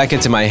coming back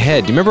into my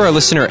head. Do you remember our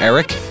listener,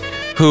 Eric?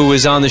 Who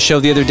was on the show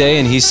the other day,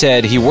 and he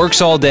said he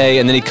works all day,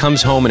 and then he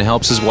comes home and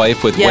helps his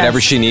wife with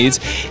whatever she needs.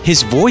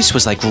 His voice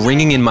was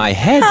ringing in my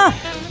head.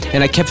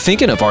 And I kept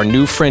thinking of our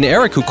new friend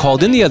Eric, who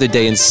called in the other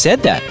day and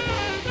said that.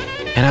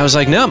 And I was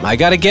like, no, I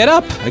got to get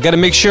up. I got to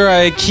make sure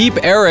I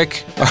keep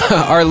Eric,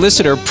 our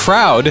listener,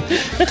 proud.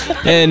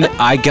 And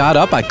I got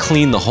up, I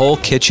cleaned the whole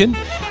kitchen.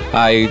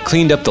 I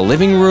cleaned up the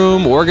living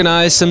room,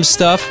 organized some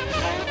stuff.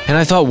 And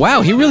I thought,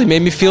 wow, he really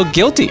made me feel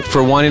guilty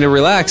for wanting to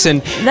relax.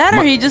 And That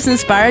or he just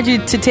inspired you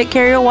to take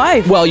care of your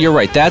wife. well, you're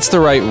right. That's the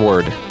right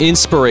word.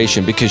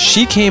 Inspiration. Because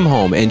she came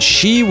home and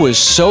she was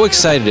so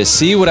excited to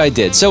see what I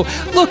did. So,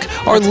 look,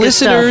 our That's good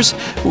listeners,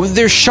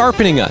 they're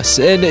sharpening us.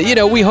 And,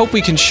 we hope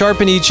we can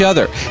sharpen each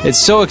other.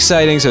 It's so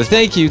exciting. So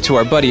thank you to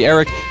our buddy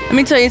Eric. Let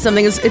me tell you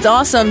something. It's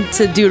awesome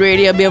to do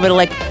radio, be able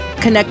to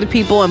connect with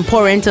people and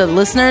pour into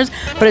listeners.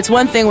 But it's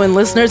one thing when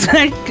listeners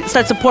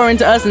start to pour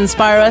into us and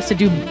inspire us to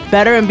do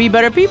better and be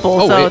better people.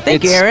 So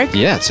thank you, Eric.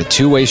 Yeah, it's a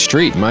two-way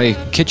street. My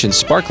kitchen's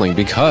sparkling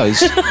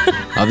because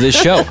of this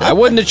show. I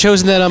wouldn't have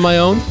chosen that on my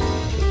own.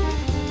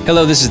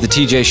 Hello, this is the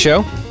TJ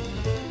Show.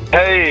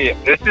 Hey,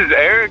 this is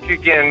Eric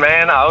again,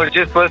 man. I was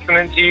just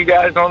listening to you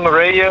guys on the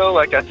radio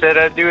like I said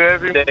I'd do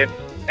every day.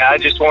 I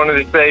just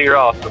wanted to say you're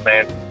awesome,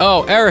 man.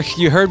 Oh, Eric,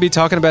 you heard me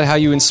talking about how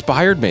you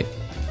inspired me.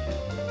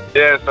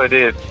 Yes, I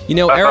did. You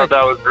know, I Eric, thought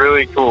that was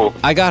really cool.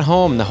 I got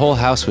home, the whole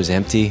house was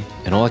empty,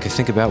 and all I could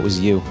think about was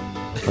you.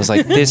 I was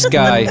like, this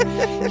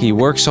guy, he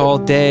works all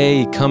day,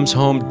 he comes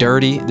home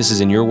dirty, this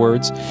is in your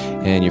words,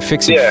 and you're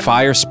fixing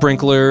fire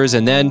sprinklers,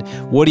 and then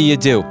what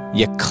do?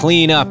 You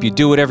clean up, you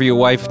do whatever your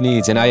wife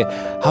needs. And I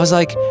was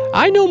like,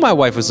 I know my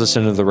wife was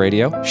listening to the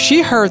radio.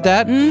 She heard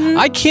that. Mm-hmm.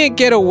 I can't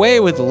get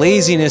away with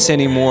laziness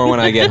anymore when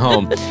I get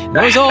home. And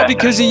that was all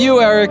because of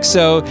you, Eric.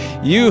 So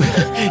you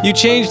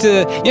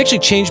actually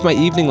changed my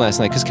evening last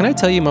night, because can I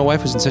tell you, my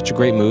wife was in such a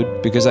great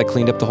mood because I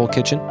cleaned up the whole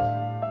kitchen.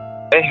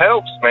 It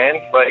helps, man.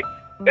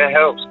 It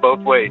helps both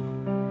ways.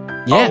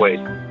 Yeah. Always.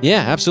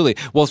 Yeah,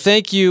 absolutely. Well,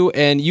 thank you,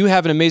 and you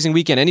have an amazing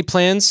weekend. Any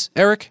plans,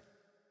 Eric?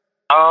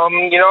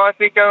 I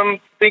think I'm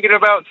thinking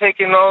about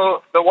taking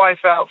the wife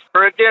out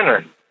for a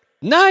dinner.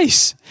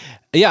 Nice.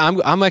 Yeah,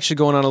 I'm actually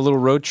going on a little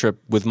road trip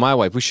with my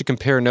wife. We should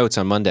compare notes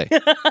on Monday. The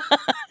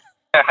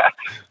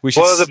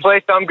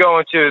place I'm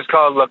going to is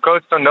called La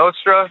Costa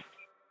Nostra.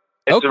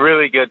 It's a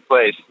really good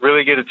place,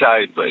 really good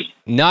Italian place.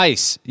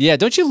 Nice. Yeah,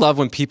 don't you love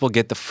when people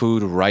get the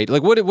food right?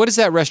 Like, what does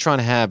that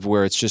restaurant have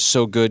where it's just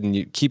so good and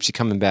it keeps you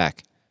coming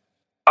back?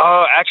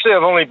 Actually,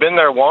 I've only been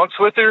there once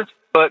with her,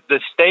 but the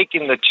steak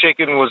and the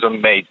chicken was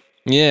amazing.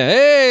 Yeah.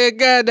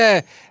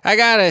 Hey, I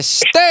got a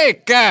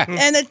steak.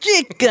 And a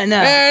chicken.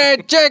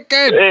 And a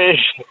chicken.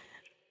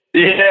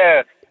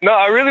 Yeah. No,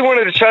 I really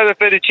wanted to try the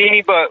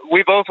fettuccine, but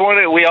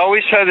we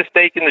always try the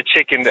steak and the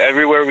chicken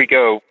everywhere we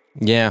go.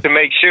 Yeah. To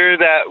make sure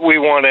that we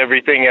want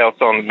everything else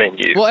on the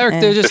menu. Well,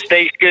 Eric, the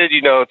steak's good,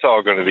 it's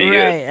all going to be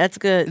good. Right, that's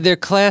good. They're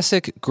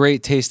classic,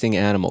 great tasting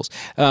animals.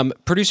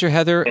 Producer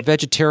Heather,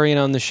 vegetarian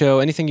on the show.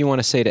 Anything you want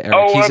to say to Eric?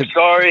 Oh, I'm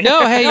sorry.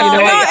 No, hey, you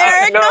know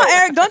what? No,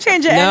 Eric, don't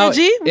change your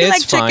energy. We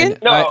like chicken.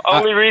 No,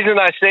 only reason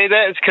I say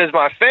that is because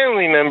my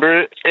family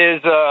member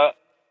is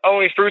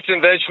only fruits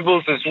and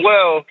vegetables as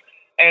well.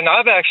 And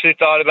I've actually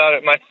thought about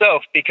it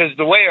myself because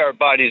the way our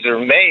bodies are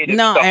made.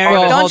 No,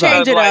 Eric, don't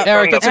change it up.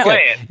 Eric, it's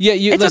okay. Yeah,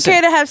 it's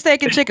okay to have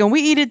steak and chicken.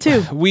 We eat it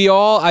too.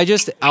 All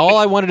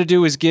I wanted to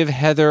do was give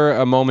Heather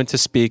a moment to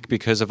speak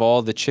because of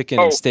all the chicken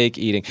and steak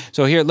eating.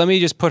 So here, let me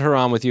just put her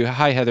on with you.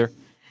 Hi, Heather.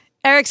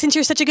 Eric, since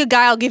you're such a good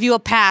guy, I'll give you a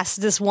pass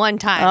this one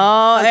time.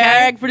 Oh, okay?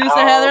 Eric, producer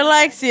Heather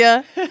likes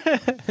you.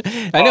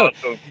 I know.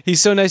 Awesome. He's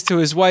so nice to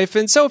his wife.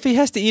 And so if he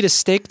has to eat a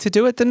steak to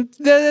do it, then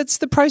that's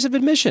the price of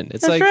admission.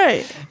 It's that's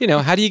right.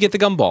 How do you get the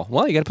gumball?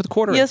 Well, you got to put the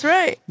quarter in. That's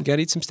right. You got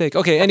to eat some steak.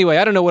 Okay, anyway,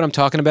 I don't know what I'm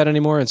talking about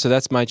anymore. And so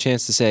that's my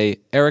chance to say,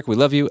 Eric, we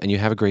love you and you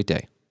have a great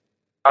day.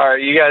 All right,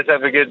 you guys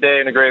have a good day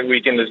and a great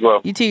weekend as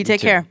well. You too.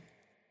 Take care.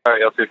 All right,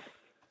 y'all too.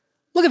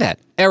 Look at that.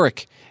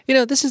 Eric.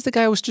 This is the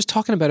guy I was just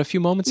talking about a few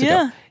moments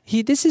ago.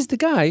 This is the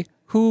guy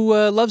who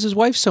loves his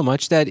wife so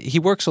much that he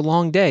works a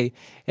long day,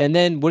 and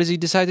then what does he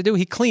decide to do?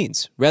 He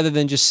cleans, rather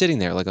than just sitting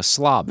there like a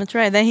slob. That's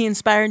right. Then he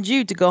inspired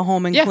you to go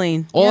home and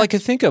clean. All I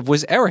could think of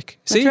was Eric.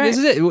 See, right. This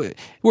is it.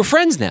 We're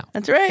friends now.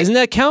 That's right. Doesn't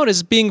that count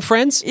as being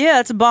friends? Yeah,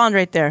 it's a bond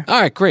right there.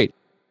 All right, great.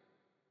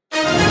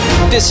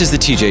 This is the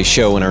TJ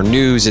Show. In our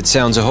news, it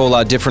sounds a whole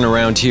lot different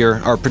around here.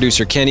 Our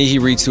producer, Kenny, he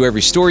reads through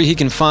every story he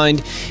can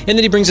find, and then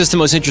he brings us the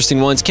most interesting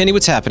ones. Kenny,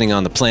 what's happening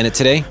on the planet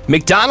today?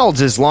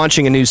 McDonald's is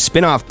launching a new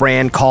spin-off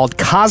brand called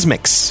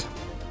Cosmics.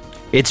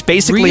 It's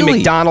basically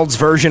McDonald's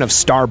version of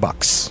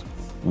Starbucks.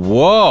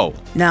 Whoa.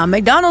 Now,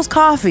 McDonald's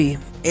coffee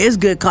is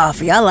good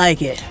coffee. I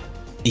like it.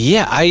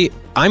 Yeah,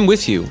 I'm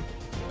with you.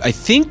 I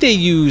think they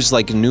use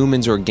like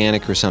Newman's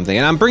Organic or something.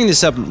 And I'm bringing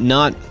this up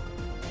not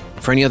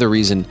for any other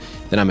reason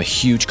than I'm a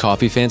huge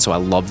coffee fan, so I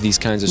love these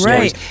kinds of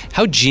stories. Right.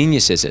 How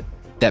genius is it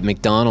that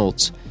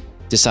McDonald's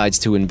decides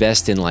to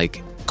invest in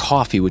like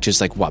coffee, which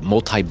is like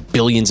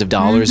multi-billions of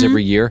dollars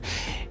every year,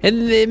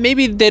 and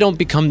maybe they don't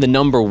become the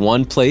number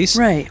one place,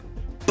 right?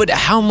 But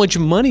how much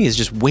money is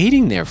just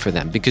waiting there for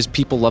them because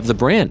people love the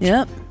brand?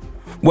 Yep.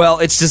 Well,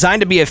 it's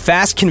designed to be a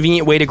fast,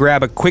 convenient way to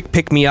grab a quick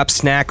pick-me-up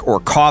snack or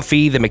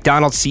coffee. The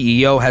McDonald's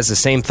CEO has the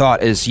same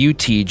thought as you,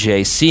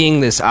 TJ.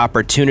 Seeing this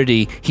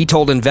opportunity, he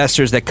told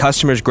investors that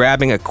customers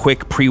grabbing a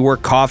quick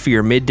pre-work coffee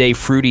or midday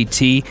fruity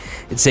tea,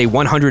 it's a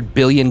 $100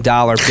 billion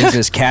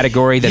business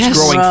category that's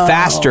growing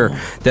faster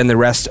than the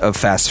rest of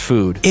fast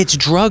food. It's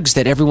drugs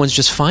that everyone's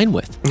just fine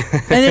with.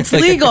 And it's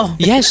legal.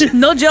 Yes.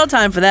 No jail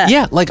time for that.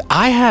 Yeah, like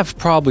I have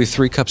probably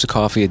 3 cups of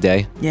coffee a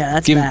day. Yeah,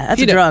 that's bad.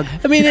 That's a drug.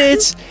 I mean,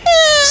 it's...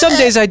 Some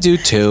days I do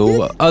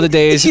too. Other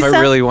days, if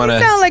I really want to...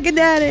 You sound like an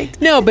addict.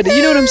 No, but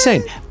you know what I'm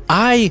saying?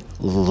 I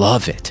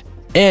love it.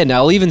 And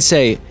I'll even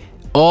say,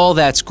 all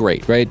that's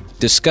great, right?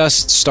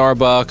 Discuss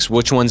Starbucks,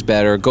 which one's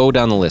better, go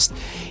down the list.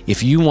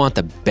 If you want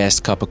the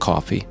best cup of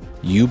coffee,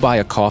 you buy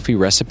a coffee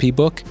recipe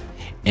book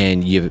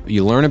and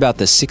you learn about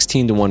the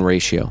 16-to-1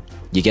 ratio.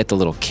 You get the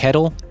little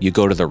kettle, you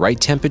go to the right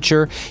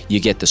temperature, you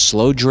get the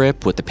slow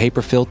drip with the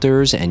paper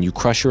filters, and you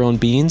crush your own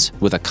beans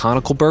with a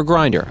conical burr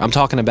grinder. I'm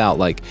talking about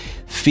like,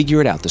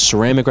 figure it out, the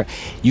ceramic.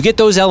 You get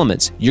those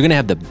elements, you're going to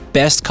have the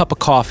best cup of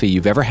coffee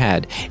you've ever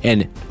had,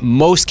 and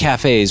most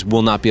cafes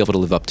will not be able to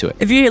live up to it.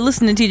 If you're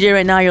listening to TJ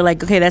right now, you're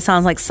like, okay, that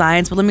sounds like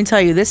science, but let me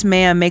tell you, this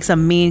man makes a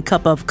mean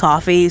cup of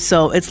coffee,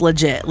 so it's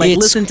legit. Like,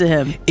 listen to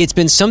him. It's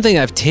been something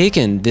I've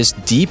taken this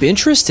deep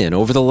interest in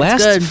over the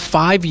last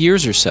 5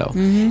 years or so,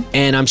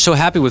 and I'm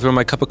so happy with where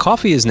my cup of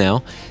coffee is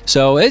now.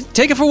 So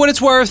take it for what it's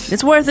worth.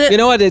 It's worth it. You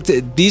know what?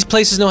 These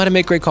places know how to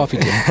make great coffee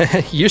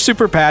too. You're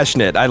super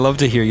passionate. I love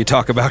to hear you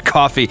talk about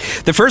coffee.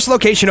 The first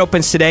location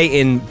opens today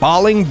in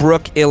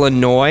Bolingbrook,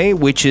 Illinois,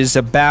 which is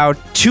about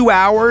 2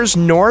 hours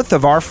north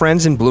of our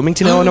friends in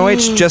Bloomington, Illinois.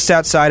 It's just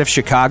outside of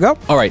Chicago.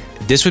 All right.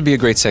 This would be a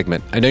great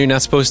segment. I know you're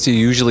not supposed to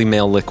usually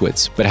mail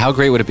liquids, but how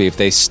great would it be if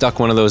they stuck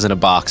one of those in a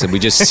box and we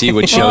just see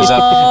what shows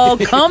up? Oh,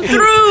 come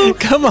through.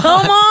 Come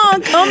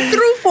on. Come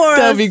through for us.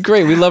 That'd be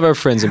great. We love our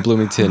friends in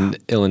Bloomington,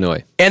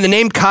 Illinois. And the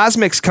name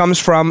Cosmics comes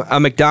from a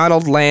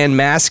McDonald Land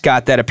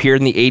mascot that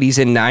appeared in the 80s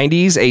and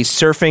 90s, a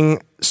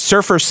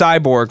surfer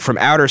cyborg from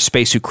outer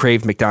space who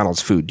craved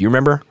McDonald's food. Do you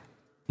remember?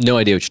 No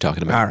idea what you're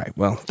talking about. All right,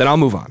 well, then I'll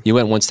move on. You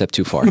went one step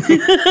too far.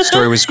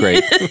 Story was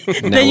great.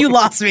 Then you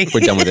lost me. We're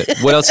done with it.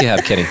 What else do you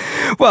have, Kenny?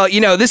 Well, you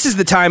know, this is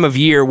the time of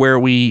year where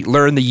we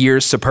learn the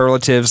year's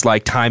superlatives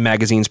like Time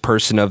Magazine's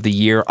Person of the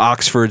Year,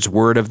 Oxford's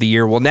Word of the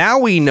Year. Well, now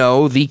we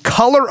know the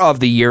color of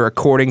the year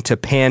according to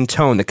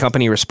Pantone, the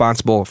company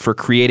responsible for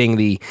creating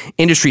the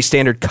industry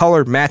standard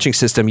color matching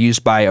system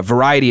used by a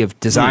variety of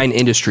design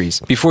industries.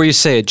 Before you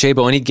say it,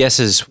 J-Bo, any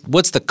guesses?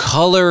 What's the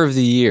color of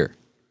the year?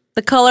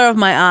 The color of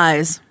my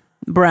eyes.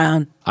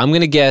 Brown. I'm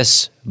going to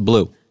guess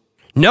blue.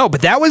 No,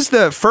 but that was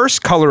the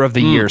first color of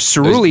the year,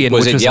 cerulean,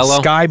 was which it was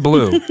yellow? Sky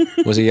blue.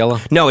 Was it yellow?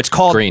 No, it's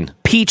called green.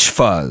 Peach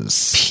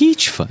Fuzz.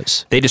 Peach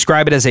Fuzz. They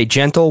describe it as a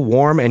gentle,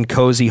 warm, and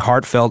cozy,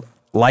 heartfelt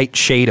light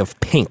shade of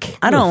pink.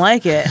 I don't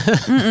like it.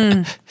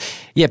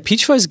 Yeah,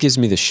 Peach Fuzz gives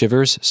me the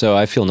shivers, so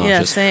I feel nauseous.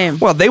 Yeah, same.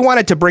 Well, they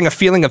wanted to bring a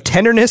feeling of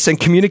tenderness and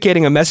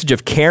communicating a message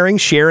of caring,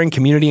 sharing,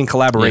 community, and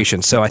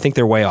collaboration, so I think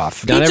they're way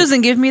off. Peach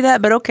doesn't give me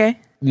that, but okay.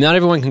 Not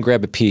everyone can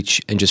grab a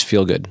peach and just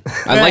feel good.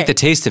 I like the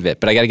taste of it,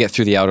 but I got to get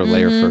through the outer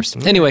layer first.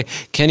 Anyway,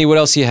 Kenny, what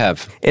else do you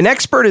have? An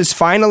expert is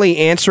finally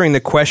answering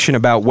the question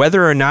about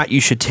whether or not you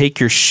should take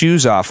your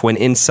shoes off when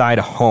inside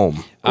a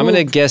home. I'm going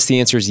to guess the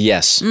answer is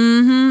yes.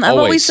 I've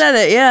always said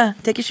it, yeah.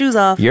 Take your shoes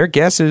off. Your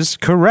guess is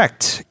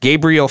correct.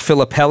 Gabriel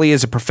Filippelli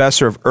is a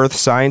professor of earth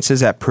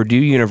sciences at Purdue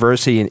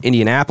University in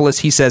Indianapolis.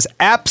 He says,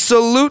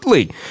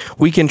 absolutely,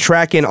 we can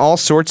track in all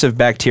sorts of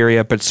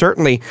bacteria, but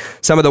certainly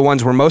some of the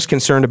ones we're most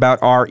concerned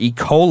about are E.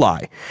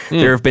 coli.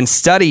 There have been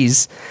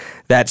studies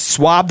that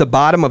swab the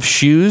bottom of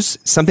shoes.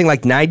 Something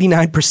like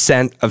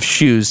 99% of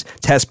shoes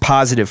test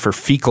positive for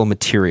fecal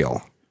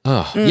material.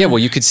 Oh, yeah, well,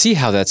 you could see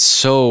how that's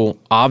so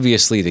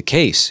obviously the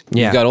case.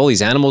 Yeah. You've got all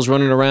these animals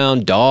running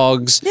around,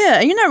 dogs. Yeah,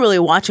 and you're not really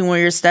watching where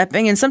you're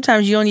stepping, and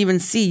sometimes you don't even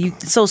see.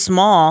 It's so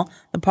small,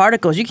 the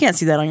particles. You can't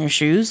see that on your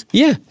shoes.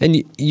 Yeah,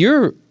 and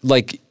you're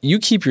like, you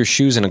keep your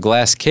shoes in a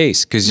glass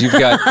case because you've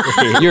got,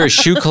 you're a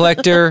shoe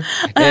collector.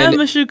 And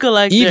I'm a shoe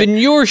collector. Even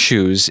your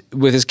shoes,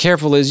 with as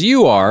careful as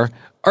you are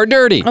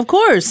dirty. Of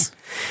course.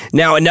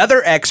 Now,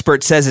 another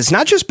expert says it's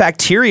not just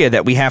bacteria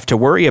that we have to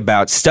worry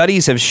about.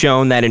 Studies have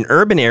shown that in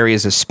urban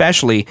areas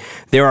especially,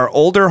 there are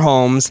older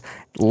homes.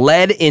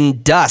 Lead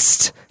in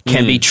dust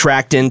can be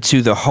tracked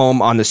into the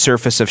home on the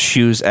surface of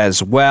shoes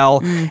as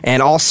well.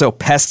 And also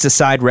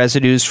pesticide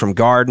residues from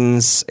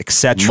gardens,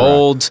 etc.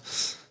 Mold.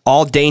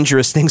 All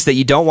dangerous things that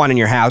you don't want in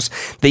your house.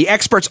 The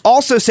experts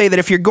also say that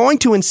if you're going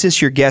to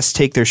insist your guests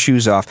take their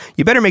shoes off,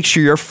 you better make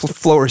sure your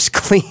floor is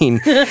clean.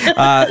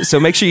 So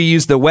make sure you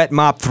use the wet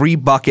mop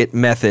 3-bucket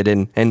method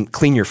and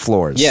clean your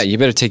floors. Yeah, you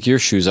better take your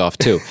shoes off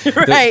too.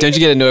 Right. Don't you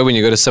get annoyed when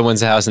you go to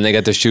someone's house and they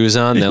got their shoes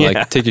on? They're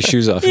like, take your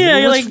shoes off. Yeah,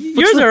 you're like,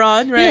 yours are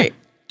on, right? Yeah.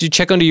 Do you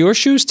check under your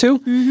shoes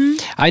too?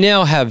 I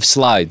now have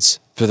slides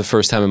for the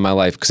first time in my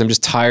life because I'm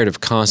just tired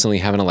of constantly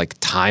having to like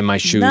tie my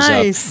shoes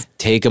up,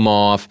 take them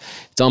off.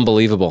 It's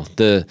unbelievable.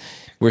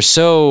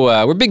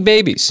 We're big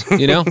babies,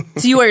 you know?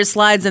 So you wear your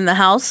slides in the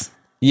house?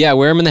 Yeah, I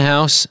wear them in the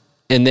house,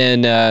 and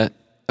then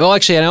Well,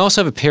 actually, and I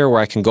also have a pair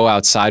where I can go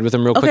outside with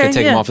them real quick Okay, and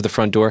take yeah. them off at the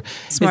front door.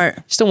 Smart.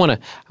 I just don't want to.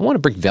 I want to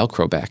bring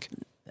Velcro back.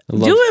 Do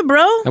it,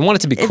 bro. I want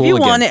it to be cool If you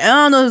again. want it, I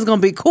don't know if it's going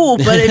to be cool,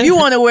 but if you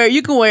want to wear it,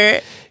 you can wear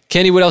it.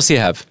 Kenny, what else do you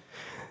have?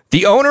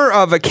 The owner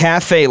of a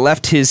cafe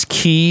left his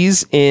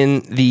keys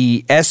in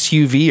the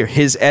SUV or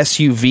his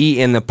SUV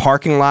in the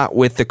parking lot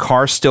with the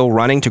car still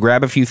running to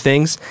grab a few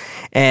things.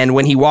 And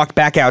when he walked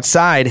back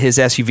outside, his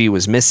SUV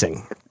was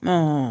missing.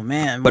 Oh,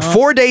 man. But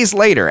 4 days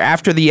later,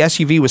 after the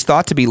SUV was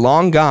thought to be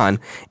long gone,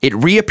 it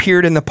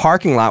reappeared in the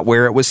parking lot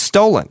where it was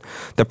stolen.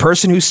 The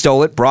person who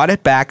stole it brought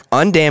it back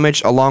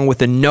undamaged along with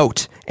a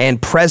note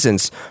and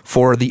presents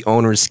for the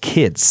owner's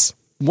kids.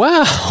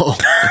 Wow.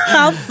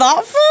 How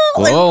thoughtful.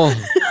 Well,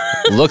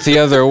 look the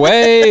other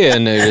way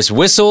and just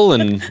whistle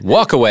and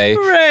walk away.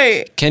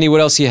 Right. Kenny,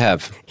 what else do you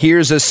have?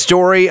 Here's a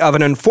story of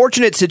an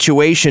unfortunate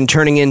situation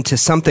turning into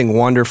something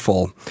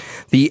wonderful.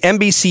 The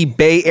NBC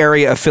Bay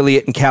Area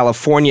affiliate in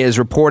California is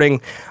reporting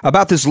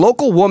about this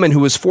local woman who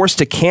was forced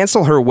to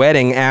cancel her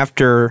wedding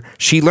after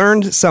she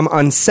learned some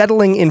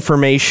unsettling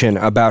information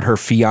about her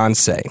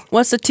fiancé.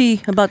 What's the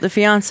tea about the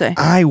fiance?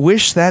 I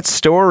wish that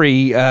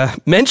story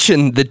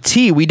mentioned the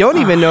tea. We don't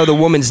even know the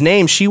woman's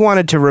name. She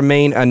wanted to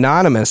remain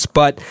anonymous,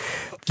 but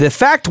the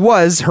fact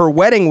was her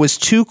wedding was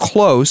too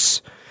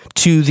close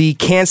to the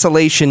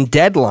cancellation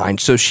deadline,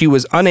 so she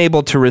was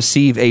unable to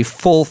receive a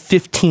full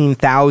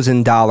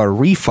 $15,000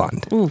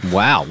 refund.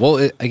 Wow.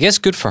 Well, I guess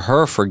good for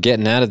her for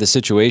getting out of the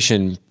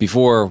situation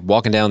before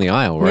walking down the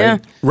aisle, right? Yeah.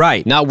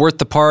 Right. Not worth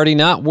the party,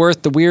 not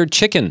worth the weird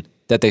chicken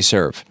that they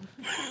serve.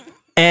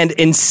 And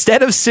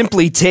instead of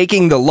simply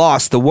taking the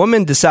loss, the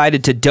woman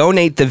decided to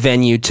donate the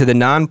venue to the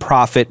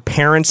nonprofit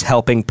Parents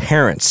Helping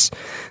Parents.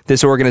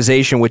 This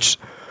organization, which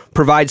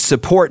provides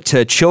support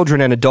to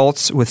children and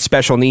adults with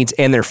special needs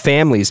and their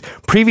families,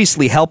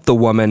 previously helped the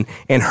woman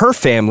and her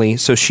family,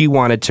 so she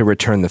wanted to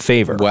return the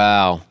favor.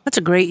 Wow. That's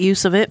a great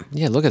use of it.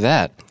 Yeah, look at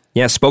that.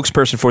 Yeah, a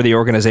spokesperson for the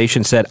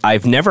organization said,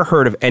 "I've never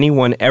heard of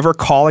anyone ever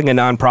calling a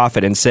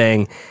nonprofit and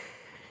saying,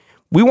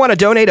 'We want to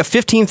donate a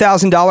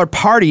 $15,000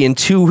 party in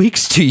 2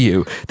 weeks to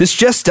you.' This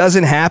just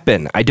doesn't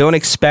happen. I don't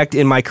expect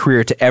in my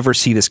career to ever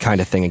see this kind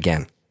of thing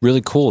again."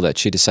 Really cool that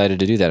she decided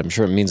to do that. I'm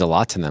sure it means a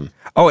lot to them.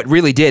 Oh, it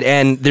really did.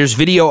 And there's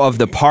video of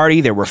the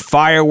party. There were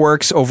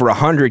fireworks. Over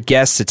 100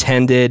 guests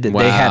attended.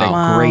 Wow. They had a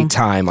Wow. great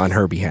time on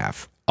her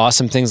behalf.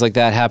 Awesome things like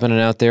that happening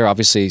out there.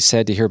 Obviously,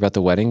 sad to hear about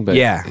the wedding, but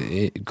Yeah.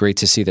 great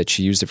to see that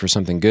she used it for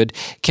something good.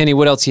 Kenny,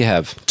 what else do you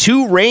have?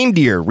 2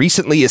 reindeer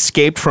recently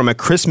escaped from a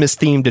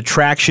Christmas-themed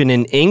attraction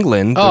in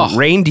England. Oh. The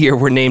reindeer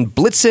were named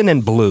Blitzen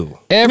and Blue.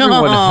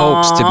 Everyone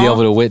Aw. hopes to be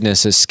able to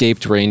witness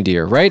escaped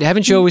reindeer, right?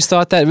 Haven't you always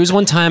thought that? It was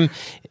one time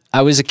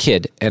I was a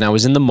kid and I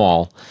was in the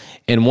mall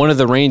and one of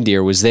the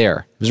reindeer was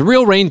there. It was a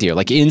real reindeer,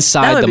 like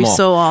inside That would the be mall.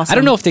 so awesome. I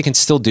don't know if they can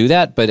still do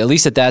that, but at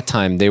least at that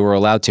time they were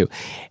allowed to.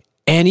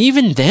 And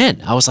even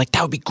then, I was like,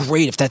 that would be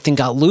great if that thing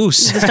got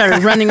loose. Just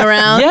started running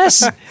around.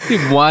 Yes.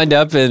 He'd wind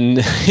up in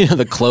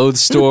the clothes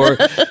store,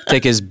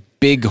 take his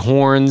big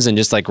horns and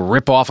just like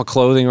rip off a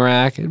clothing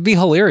rack. It'd be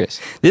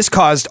hilarious. This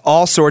caused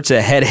all sorts of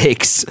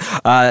headaches.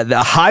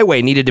 The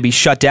highway needed to be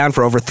shut down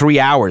for over 3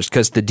 hours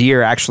because the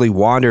deer actually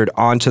wandered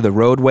onto the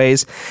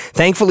roadways.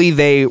 Thankfully,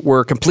 they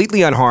were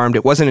completely unharmed.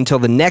 It wasn't until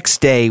the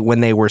next day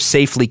when they were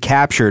safely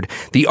captured.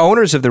 The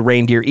owners of the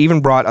reindeer even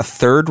brought a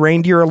 3rd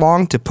reindeer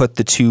along to put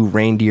the 2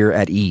 reindeer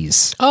at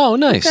ease. Oh,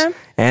 nice. Okay.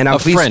 And I'm A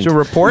pleased friend. to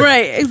report,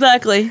 Right,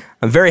 exactly.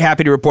 I'm very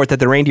happy to report that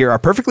the reindeer are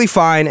perfectly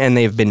fine and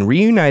they've been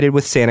reunited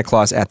with Santa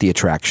Claus at the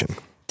attraction.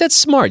 That's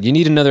smart. You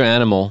need another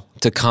animal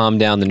to calm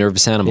down the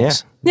nervous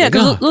animals. Yeah, Like,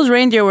 because oh. those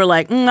reindeer were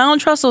like, I don't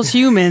trust those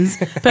humans.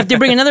 But if they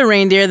bring another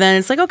reindeer, then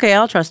it's like, okay,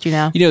 I'll trust you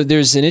now. You know,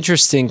 there's an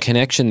interesting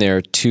connection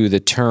there to the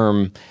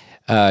term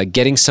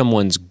getting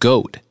someone's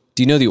goat.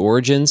 Do you know the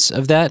origins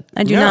of that?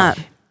 I do not.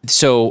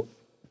 So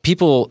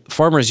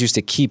farmers used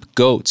to keep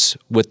goats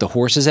with the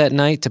horses at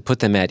night to put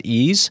them at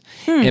ease.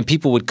 And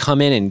people would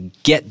come in and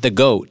get the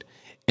goat.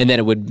 And then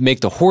it would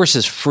make the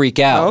horses freak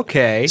out.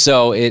 Okay.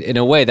 So in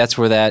a way, that's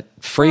where that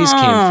phrase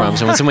came from.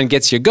 So when someone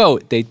gets your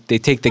goat, they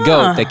take the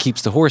goat. That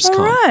keeps the horse All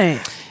calm. right.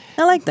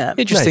 I like that.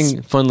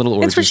 Interesting, fun little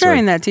origin Thanks for story.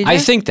 sharing that, TJ. I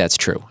think that's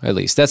true, at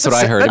least. That's what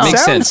I heard. It that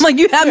makes sounds- sense. Like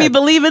you have me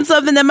believe in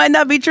something that might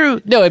not be true.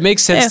 No, it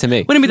makes sense to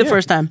me. Wouldn't be the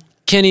first time.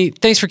 Kenny,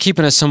 thanks for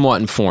keeping us somewhat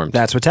informed.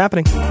 That's what's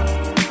happening.